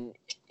 And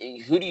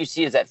who do you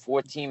see as that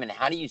fourth team, and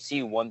how do you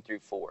see 1 through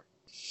 4?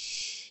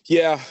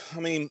 Yeah, I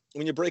mean,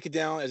 when you break it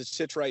down as it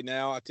sits right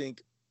now, I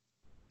think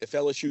if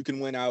LSU can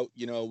win out,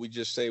 we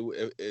just say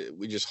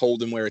we just hold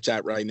them where it's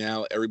at right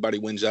now. Everybody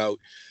wins out.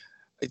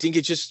 I think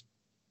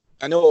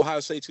I know Ohio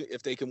State,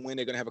 if they can win,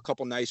 they're going to have a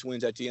couple nice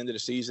wins at the end of the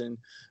season.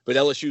 But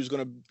LSU is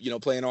going to,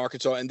 play in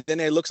Arkansas. And then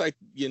it looks like,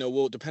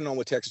 well, depending on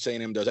what Texas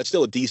A&M does, that's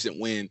still a decent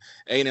win.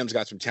 A&M's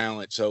got some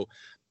talent. So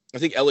I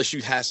think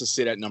LSU has to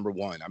sit at number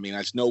 1. I mean,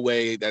 there's no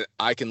way that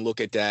I can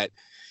look at that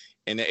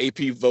and the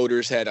AP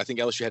voters had, I think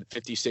LSU had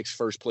 56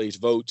 first place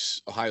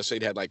votes. Ohio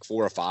State had like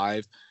 4 or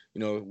 5.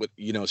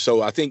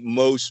 So I think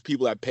most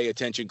people that pay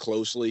attention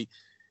closely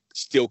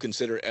still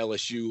consider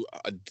LSU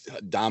a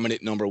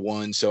dominant number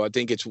one. So I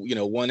think it's, 1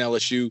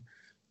 LSU,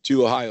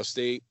 2 Ohio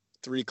State,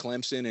 3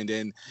 Clemson. And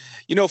then,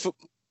 for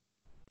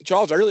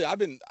Charles,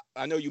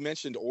 I know you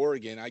mentioned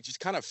Oregon. I just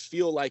kind of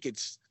feel like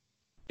it's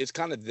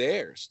kind of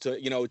theirs to,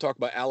 we talk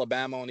about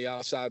Alabama on the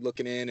outside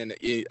looking in. And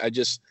if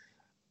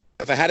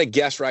I had to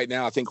guess right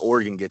now, I think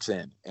Oregon gets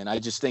in. And I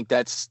just think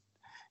that's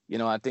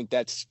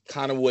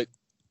kind of what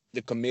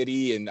the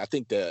committee and I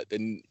think the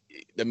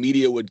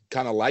media would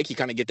kind of like. You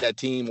kind of get that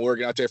team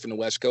Oregon out there from the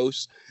West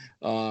Coast,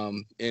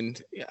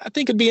 and I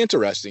think it'd be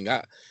interesting.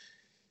 I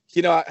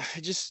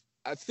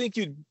think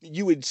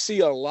you would see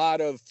a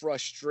lot of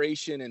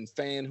frustration and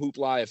fan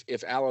hoopla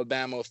if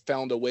Alabama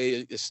found a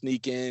way to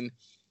sneak in.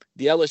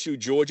 The LSU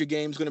Georgia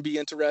game is going to be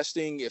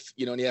interesting. If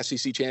in the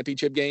SEC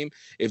championship game,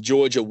 if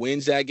Georgia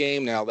wins that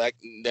game,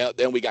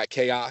 then we got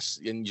chaos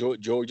in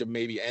Georgia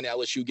maybe and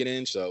LSU get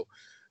in. So.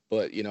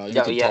 But you can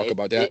talk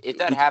about that. If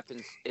that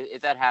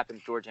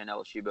happens, Georgia and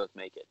LSU both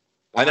make it.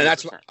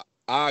 100%.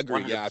 I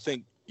agree.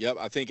 100%. Yeah,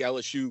 I think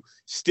LSU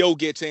still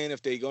gets in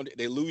if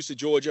they lose to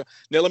Georgia.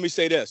 Now let me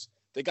say this: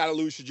 they got to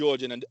lose to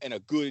Georgia in a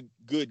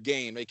good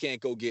game. They can't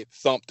go get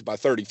thumped by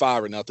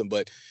 35 or nothing.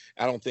 But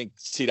I don't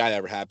see that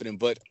ever happening.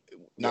 But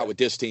not with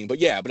this team. But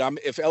yeah,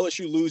 if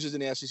LSU loses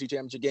in the SEC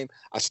championship game,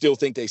 I still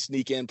think they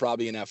sneak in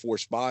probably in that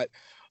 4th spot.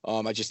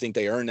 I just think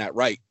they earn that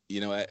right,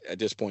 at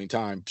this point in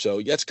time.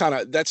 So that's kind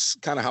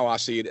of how I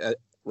see it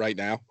right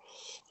now.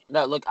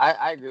 No, look,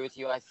 I agree with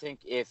you. I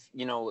think if,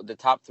 the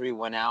top 3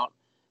 went out,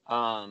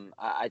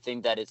 I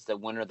think that it's the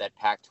winner of that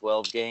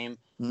Pac-12 game.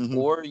 Mm-hmm.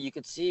 Or you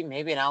could see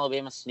maybe an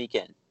Alabama sneak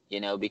in,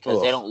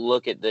 because they don't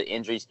look at the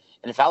injuries.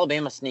 And if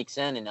Alabama sneaks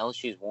in and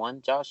LSU's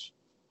won, Josh,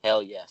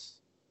 hell yes.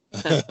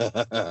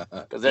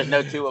 Because there's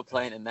no Tua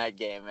playing in that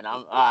game. And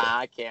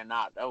I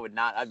would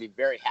not. I'd be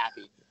very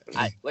happy.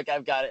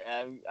 I've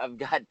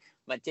got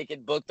my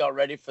ticket booked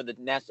already for the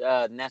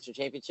national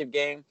championship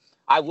game.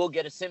 I will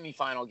get a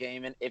semifinal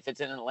game, and if it's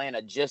in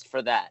Atlanta, just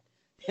for that,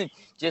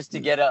 just to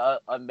get a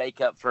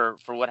makeup for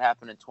what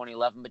happened in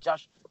 2011. But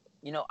Josh,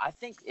 I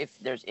think if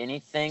there's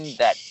anything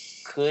that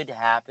could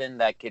happen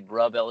that could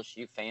rub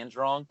LSU fans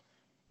wrong,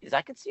 is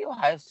I could see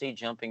Ohio State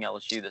jumping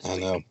LSU this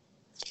week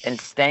and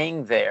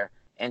staying there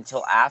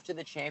until after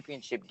the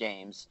championship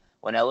games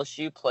when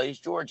LSU plays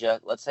Georgia.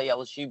 Let's say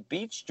LSU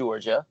beats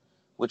Georgia,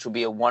 which will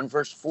be a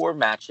 1-4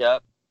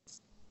 matchup.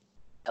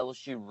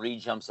 LSU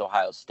re-jumps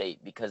Ohio State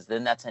because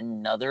then that's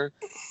another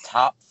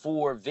top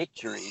 4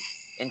 victory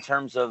in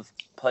terms of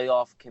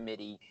playoff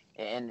committee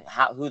and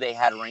who they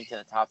had ranked in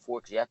the top 4.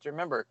 Because you have to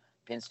remember,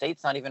 Penn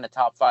State's not even a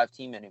top 5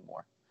 team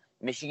anymore.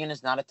 Michigan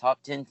is not a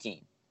top 10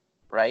 team,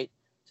 right?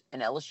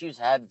 And LSU's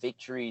had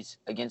victories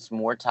against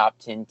more top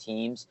 10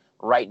 teams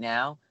right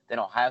now than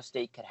Ohio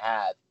State could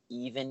have,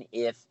 even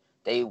if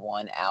they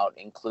won out,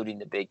 including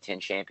the Big Ten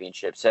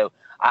championship. So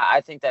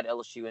I think that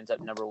LSU ends up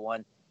number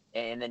 1.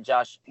 And then,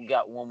 Josh, you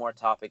got one more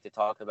topic to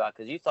talk about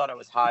because you thought I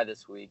was high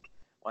this week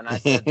when I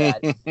said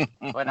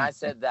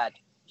that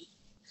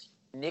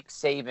Nick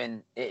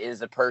Saban is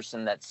the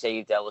person that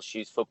saved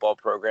LSU's football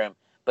program.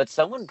 But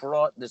someone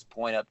brought this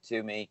point up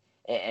to me,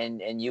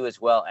 and you as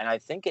well, and I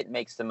think it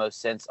makes the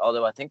most sense,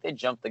 although I think they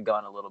jumped the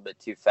gun a little bit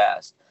too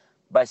fast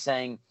by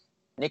saying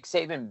Nick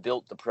Saban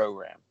built the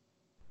program.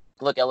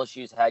 Look,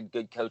 LSU's had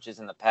good coaches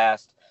in the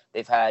past.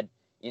 They've had,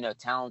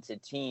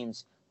 talented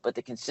teams, but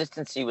the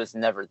consistency was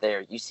never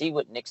there. You see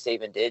what Nick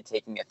Saban did,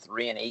 taking a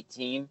 3-8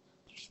 team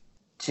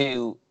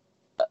to,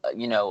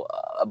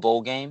 a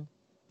bowl game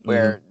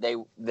where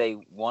they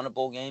won a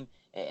bowl game,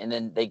 and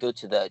then they go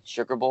to the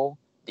Sugar Bowl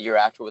the year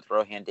after with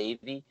Rohan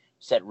Davey,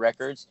 set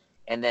records,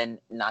 and then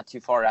not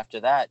too far after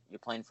that, you're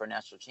playing for a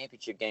national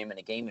championship game and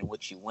a game in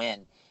which you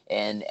win.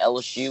 And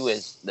LSU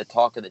is the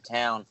talk of the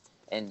town.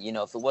 And,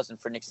 if it wasn't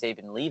for Nick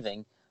Saban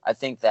leaving, I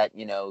think that,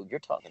 you're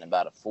talking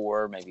about a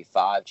 4, maybe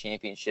 5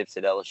 championships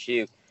at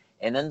LSU.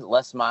 And then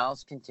Les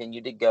Miles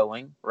continued it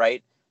going,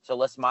 right? So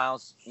Les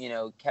Miles,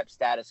 kept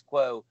status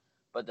quo,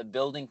 but the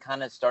building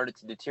kind of started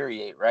to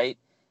deteriorate, right?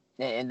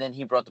 And then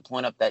he brought the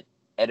point up that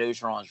Ed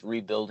Orgeron's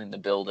rebuilding the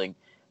building.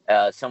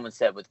 Someone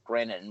said with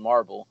granite and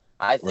marble.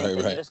 I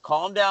think they just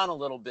calm down a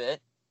little bit,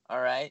 all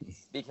right?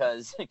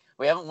 Because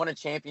we haven't won a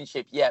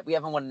championship yet. We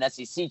haven't won an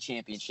SEC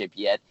championship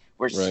yet.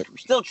 We're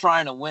still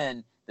trying to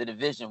win the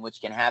division, which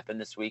can happen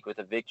this week with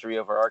a victory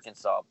over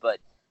Arkansas. But,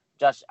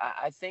 Josh,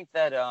 I think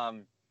that,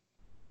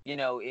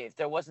 if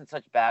there wasn't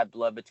such bad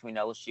blood between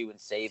LSU and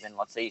Saban,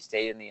 let's say he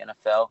stayed in the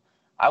NFL,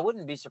 I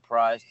wouldn't be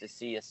surprised to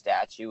see a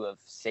statue of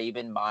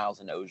Saban, Miles,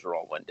 and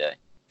Orgeron one day.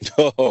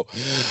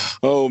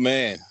 Oh,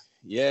 man.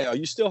 Yeah, are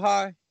you still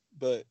high?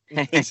 But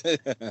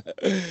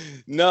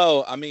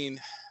no, I mean,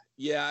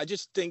 yeah, I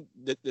just think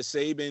that the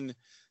Saban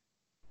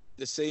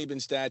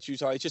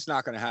statues, it's just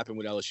not going to happen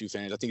with LSU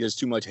fans. I think there's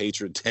too much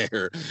hatred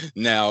there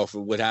now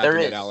for what happened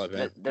at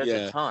Alabama. There's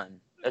a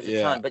ton. There's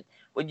a ton. But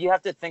what you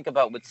have to think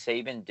about what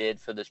Saban did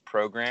for this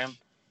program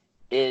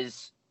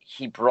is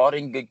he brought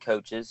in good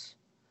coaches.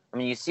 I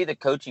mean, you see the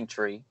coaching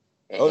tree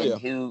Oh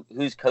and yeah.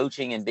 who's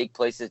coaching in big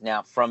places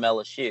now from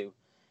LSU.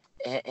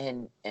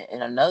 And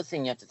another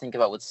thing you have to think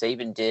about what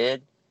Saban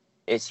did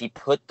is he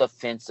put the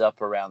fence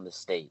up around the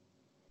state,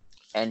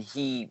 and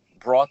he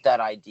brought that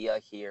idea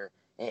here.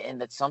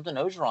 And that's something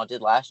Ogeron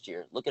did last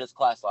year. Look at his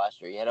class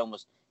last year. He had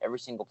almost every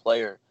single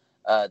player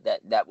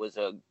that was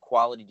a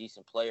quality,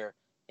 decent player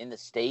in the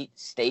state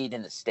stayed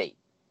in the state.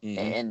 Mm-hmm.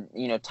 And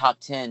you know, top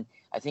 10,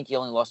 I think he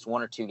only lost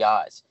one or two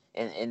guys.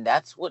 And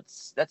that's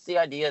the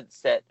idea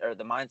set, or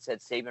the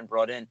mindset Saban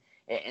brought in.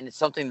 And it's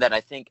something that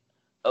I think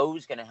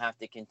O's going to have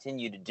to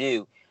continue to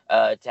do,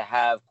 to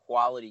have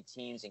quality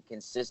teams and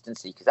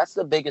consistency, because that's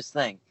the biggest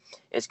thing,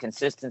 is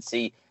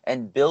consistency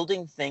and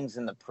building things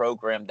in the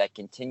program that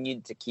continue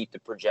to keep the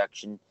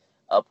projection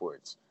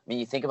upwards. I mean,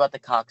 you think about the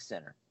Cox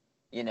Center.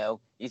 You know,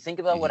 you think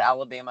about what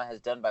Alabama has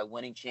done by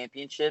winning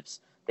championships.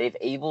 They've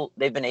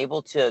been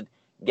able to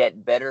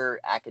get better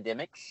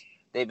academics.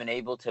 They've been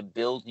able to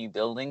build new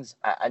buildings.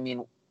 I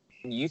mean,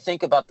 you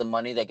think about the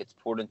money that gets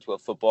poured into a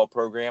football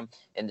program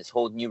and this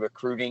whole new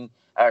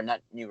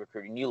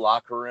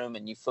locker room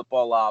and new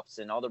football ops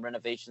and all the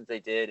renovations they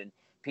did, and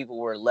people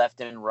were left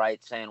and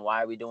right saying,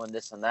 why are we doing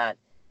this and that?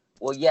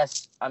 Well,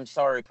 yes, I'm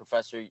sorry,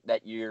 Professor,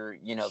 that you're,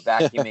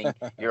 vacuuming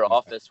your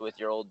office with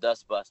your old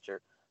dustbuster,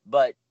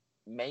 but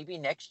maybe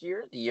next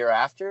year, the year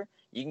after,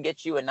 you can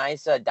get you a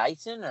nice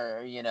Dyson,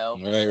 or,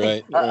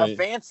 Right. a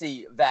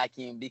fancy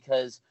vacuum,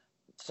 because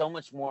so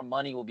much more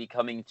money will be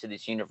coming to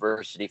this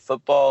university.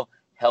 Football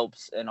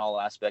helps in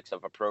all aspects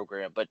of a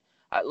program. But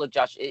look,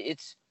 Josh,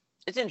 it's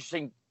an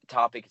interesting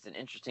topic. It's an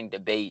interesting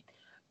debate.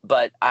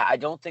 But I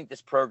don't think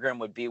this program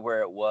would be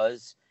where it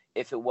was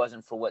if it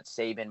wasn't for what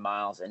Saban,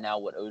 Miles, and now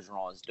what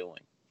Ogeron is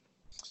doing.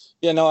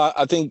 Yeah, no,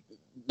 I think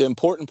the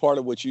important part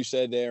of what you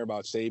said there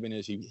about Saban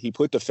is he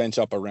put the fence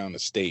up around the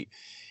state.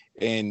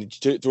 And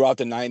throughout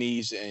the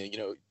 90s,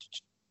 and,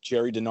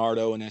 Jerry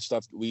DiNardo and that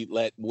stuff, we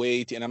let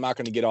wait. And I'm not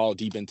going to get all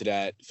deep into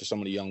that for some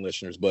of the young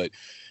listeners, but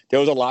there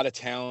was a lot of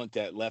talent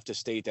that left the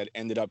state that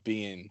ended up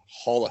being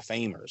Hall of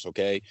Famers,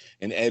 okay?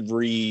 And Ed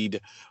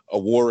Reed, a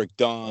Warwick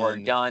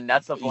Dunn.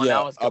 That's the one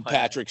I was going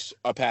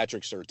a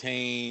Patrick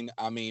Surtain.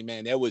 I mean,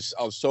 man, there was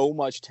so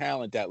much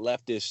talent that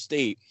left this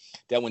state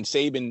that when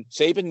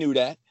Saban knew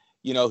that,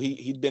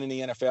 he'd been in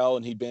the NFL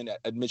and he'd been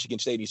at Michigan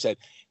State. He said,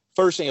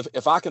 first thing,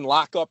 if I can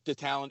lock up the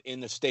talent in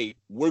the state,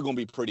 we're going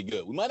to be pretty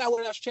good. We might not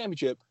win a national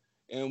championship,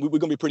 and we're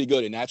going to be pretty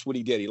good. And that's what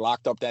he did. He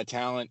locked up that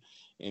talent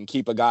and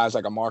keep guys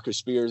like a Marcus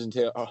Spears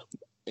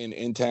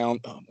in town,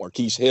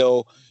 Marquise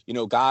Hill,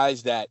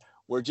 guys that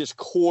were just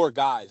core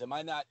guys. They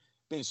might not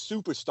been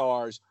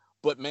superstars,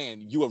 but, man,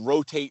 you were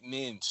rotating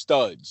in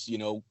studs,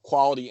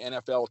 quality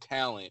NFL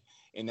talent,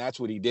 and that's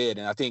what he did.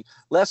 And I think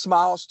Les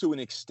Miles, to an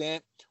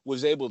extent,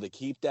 was able to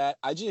keep that.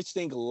 I just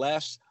think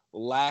Les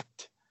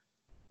lacked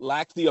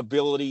the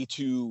ability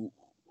to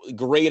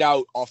grade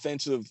out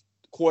offensive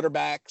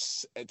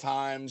quarterbacks at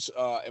times,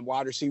 and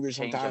wide receivers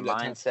change sometimes.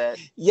 Change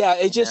mindset. Yeah,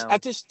 I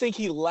just think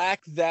he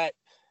lacked that,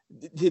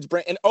 his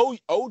brain. And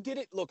O did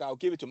it. Look, I'll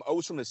give it to him.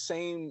 O's from the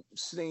same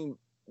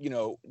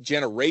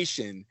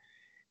generation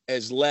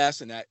as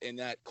Les and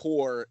that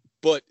core,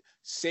 but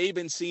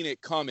Saban seen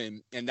it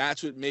coming, and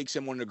that's what makes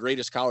him one of the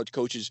greatest college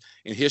coaches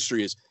in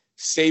history. Is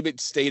Saban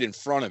stayed in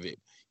front of it,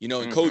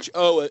 and Coach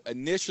O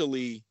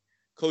initially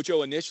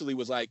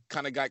was like,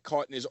 kind of got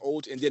caught in his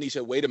old, and then he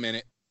said, wait a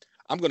minute,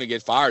 I'm going to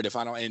get fired if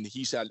I don't. And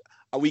he said,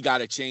 we got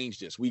to change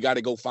this. We got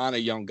to go find a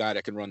young guy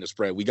that can run the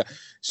spread.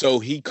 So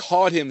he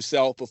caught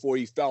himself before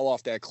he fell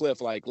off that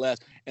cliff like Les.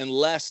 And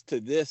Les,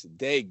 to this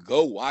day,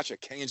 go watch a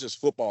Kansas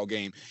football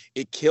game.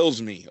 It kills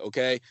me,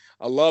 okay?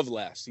 I love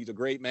Les. He's a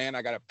great man.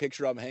 I got a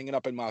picture of him hanging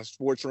up in my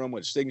sports room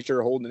with a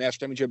signature holding the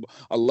national championship.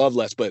 I love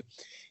Les, but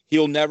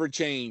he'll never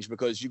change,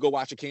 because you go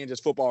watch a Kansas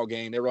football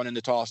game, they're running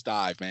the toss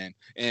dive, man.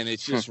 And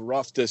it's just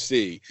rough to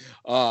see.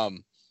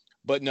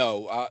 But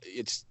no,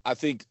 I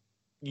think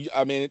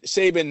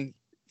Saban,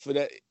 for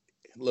that,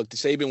 look,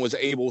 Saban was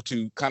able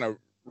to kind of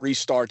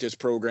restart this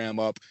program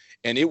up,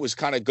 and it was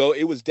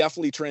it was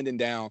definitely trending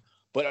down.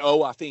 But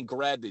I think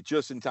grabbed it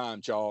just in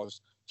time,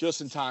 Charles,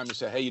 just in time to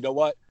say, hey, you know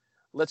what?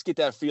 Let's get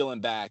that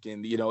feeling back.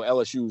 And,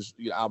 LSU's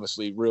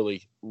obviously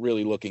really,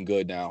 really looking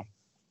good now.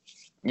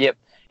 Yep.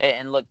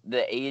 And look,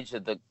 the age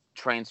of the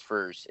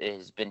transfers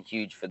has been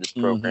huge for this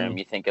program.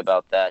 You think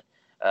about that,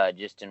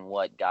 just in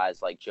what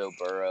guys like Joe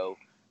Burrow,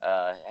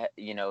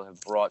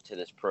 have brought to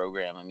this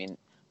program. I mean,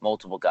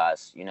 multiple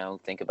guys,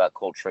 think about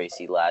Colt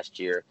Tracy last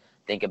year.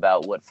 Think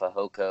about what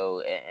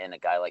Fehoko and a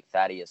guy like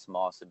Thaddeus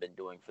Moss have been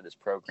doing for this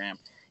program.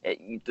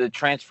 The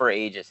transfer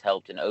age has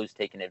helped, and O's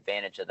taken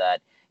advantage of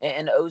that.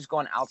 And O's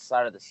going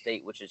outside of the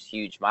state, which is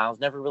huge. Miles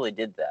never really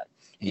did that.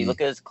 You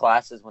look at his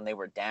classes when they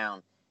were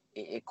down,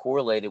 it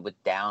correlated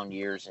with down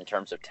years in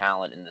terms of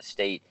talent in the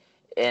state.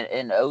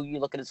 And you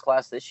look at his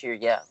class this year,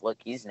 look,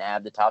 he's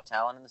nabbed the top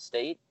talent in the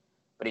state,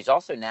 but he's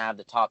also nabbed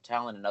the top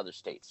talent in other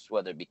states,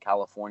 whether it be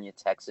California,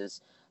 Texas,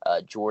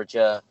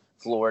 Georgia,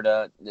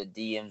 Florida, the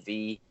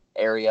DMV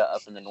area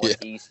up in the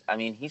Northeast. I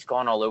mean, he's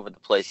gone all over the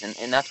place,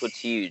 and that's what's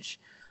huge.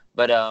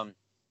 But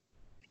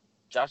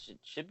Josh, it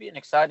should be an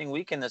exciting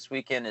weekend this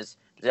weekend as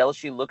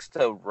LSU looks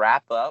to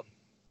wrap up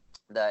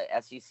the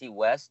SEC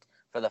West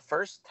for the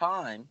first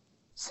time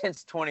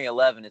since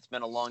 2011. It's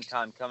been a long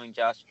time coming,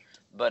 Josh,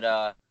 but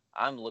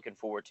I'm looking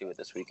forward to it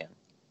this weekend.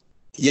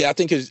 Yeah, I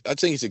think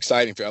it's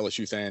exciting for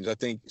LSU fans. I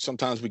think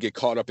sometimes we get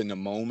caught up in the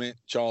moment,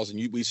 Charles, and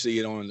we see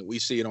it on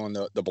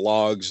the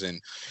blogs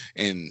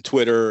and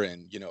Twitter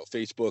and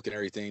Facebook and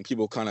everything.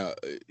 People kind of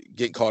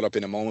get caught up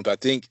in the moment. But I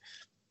think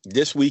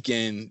this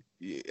weekend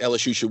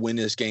LSU should win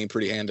this game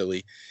pretty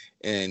handily,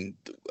 and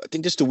I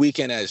think just the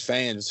weekend as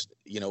fans,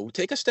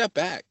 take a step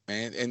back,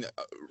 man, and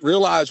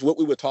realize what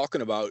we were talking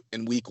about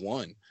in week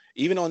one,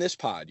 even on this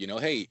pod.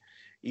 Hey.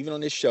 Even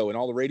on this show and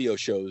all the radio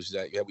shows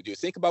that we do,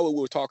 think about what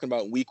we were talking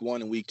about in week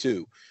 1 and week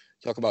 2.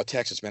 Talk about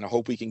Texas, man. I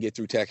hope we can get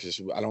through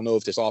Texas. I don't know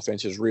if this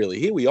offense is really.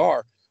 Here we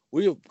are.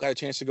 We've got a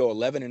chance to go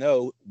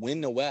 11-0, win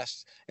the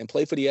West, and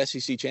play for the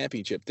SEC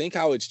championship. Think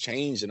how it's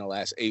changed in the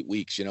last 8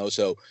 weeks,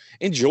 So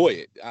enjoy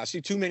it. I see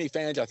too many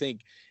fans, I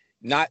think,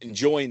 not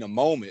enjoying the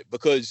moment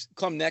because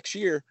come next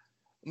year,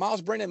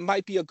 Miles Brennan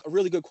might be a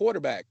really good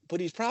quarterback,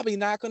 but he's probably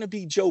not going to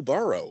be Joe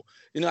Burrow.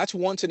 That's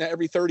once in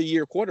every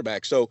 30-year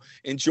quarterback. So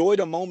enjoy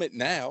the moment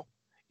now.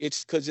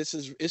 It's because this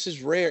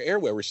is rare air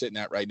where we're sitting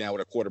at right now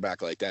with a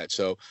quarterback like that.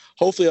 So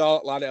hopefully a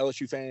lot of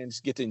LSU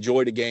fans get to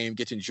enjoy the game,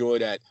 get to enjoy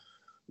that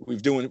we're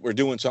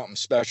doing something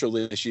special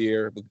this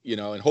year,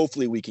 and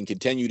hopefully we can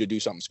continue to do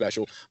something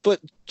special.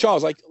 But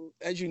Charles, as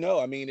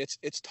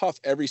it's tough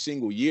every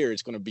single year.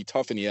 It's going to be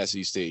tough in the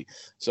SEC.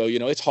 So,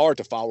 it's hard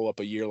to follow up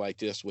a year like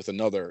this with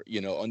another,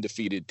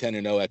 undefeated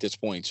 10-0 at this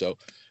point. So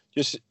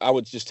I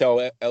would just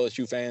tell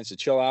LSU fans to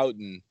chill out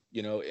and,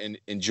 and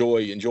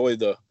enjoy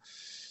the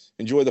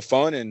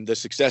fun and the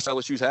success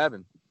LSU's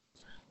having.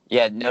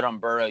 Yeah. Note on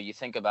Burrow. You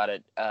think about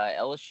it.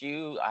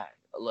 LSU, I'd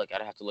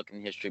have to look in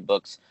the history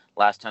books.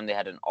 Last time they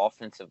had an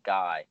offensive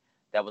guy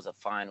that was a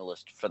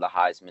finalist for the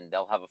Heisman.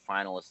 They'll have a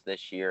finalist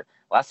this year.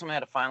 Last time I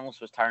had a finalist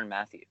was Tyrann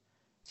Mathieu.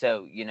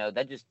 So,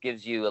 that just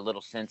gives you a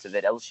little sense of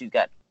it. LSU's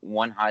got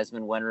one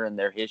Heisman winner in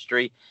their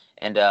history.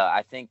 And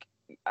I think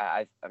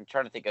I'm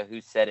trying to think of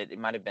who said it. It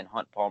might have been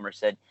Hunt Palmer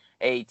said,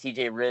 "Hey,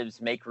 TJ Ribbs,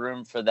 make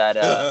room for that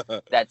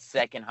that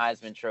second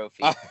Heisman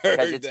trophy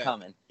because it's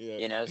coming."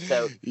 Yeah.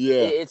 So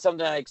it's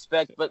something I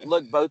expect. But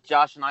look, both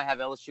Josh and I have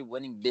LSU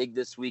winning big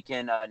this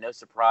weekend. No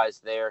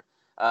surprise there.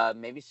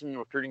 Maybe some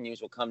recruiting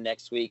news will come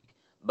next week,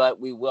 but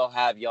we will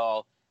have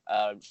y'all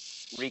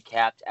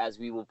recapped as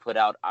we will put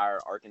out our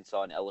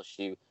Arkansas and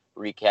LSU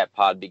recap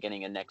pod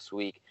beginning of next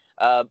week.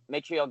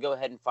 Make sure y'all go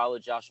ahead and follow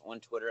Josh on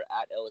Twitter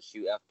at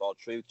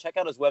LSUFBallTruth. Check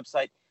out his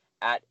website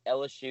at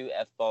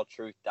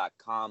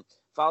LSUFBallTruth.com.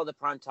 Follow the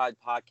Primetime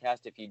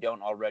Podcast if you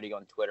don't already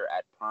on Twitter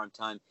at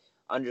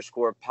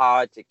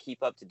Primetime_pod to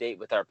keep up to date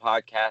with our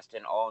podcast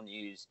and all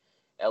news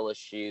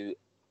LSU,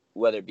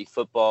 whether it be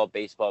football,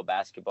 baseball,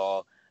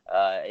 basketball,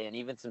 and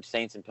even some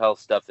Saints and Pels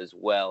stuff as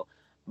well.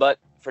 But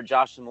for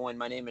Josh Samoin,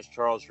 my name is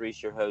Charles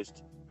Reese, your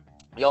host.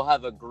 Y'all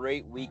have a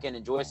great weekend.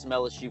 Enjoy some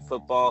LSU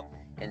football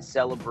and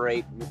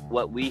celebrate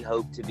what we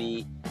hope to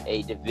be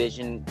a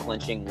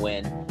division-clinching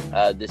win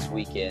this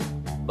weekend.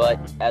 But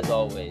as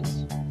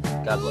always,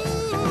 God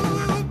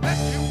bless.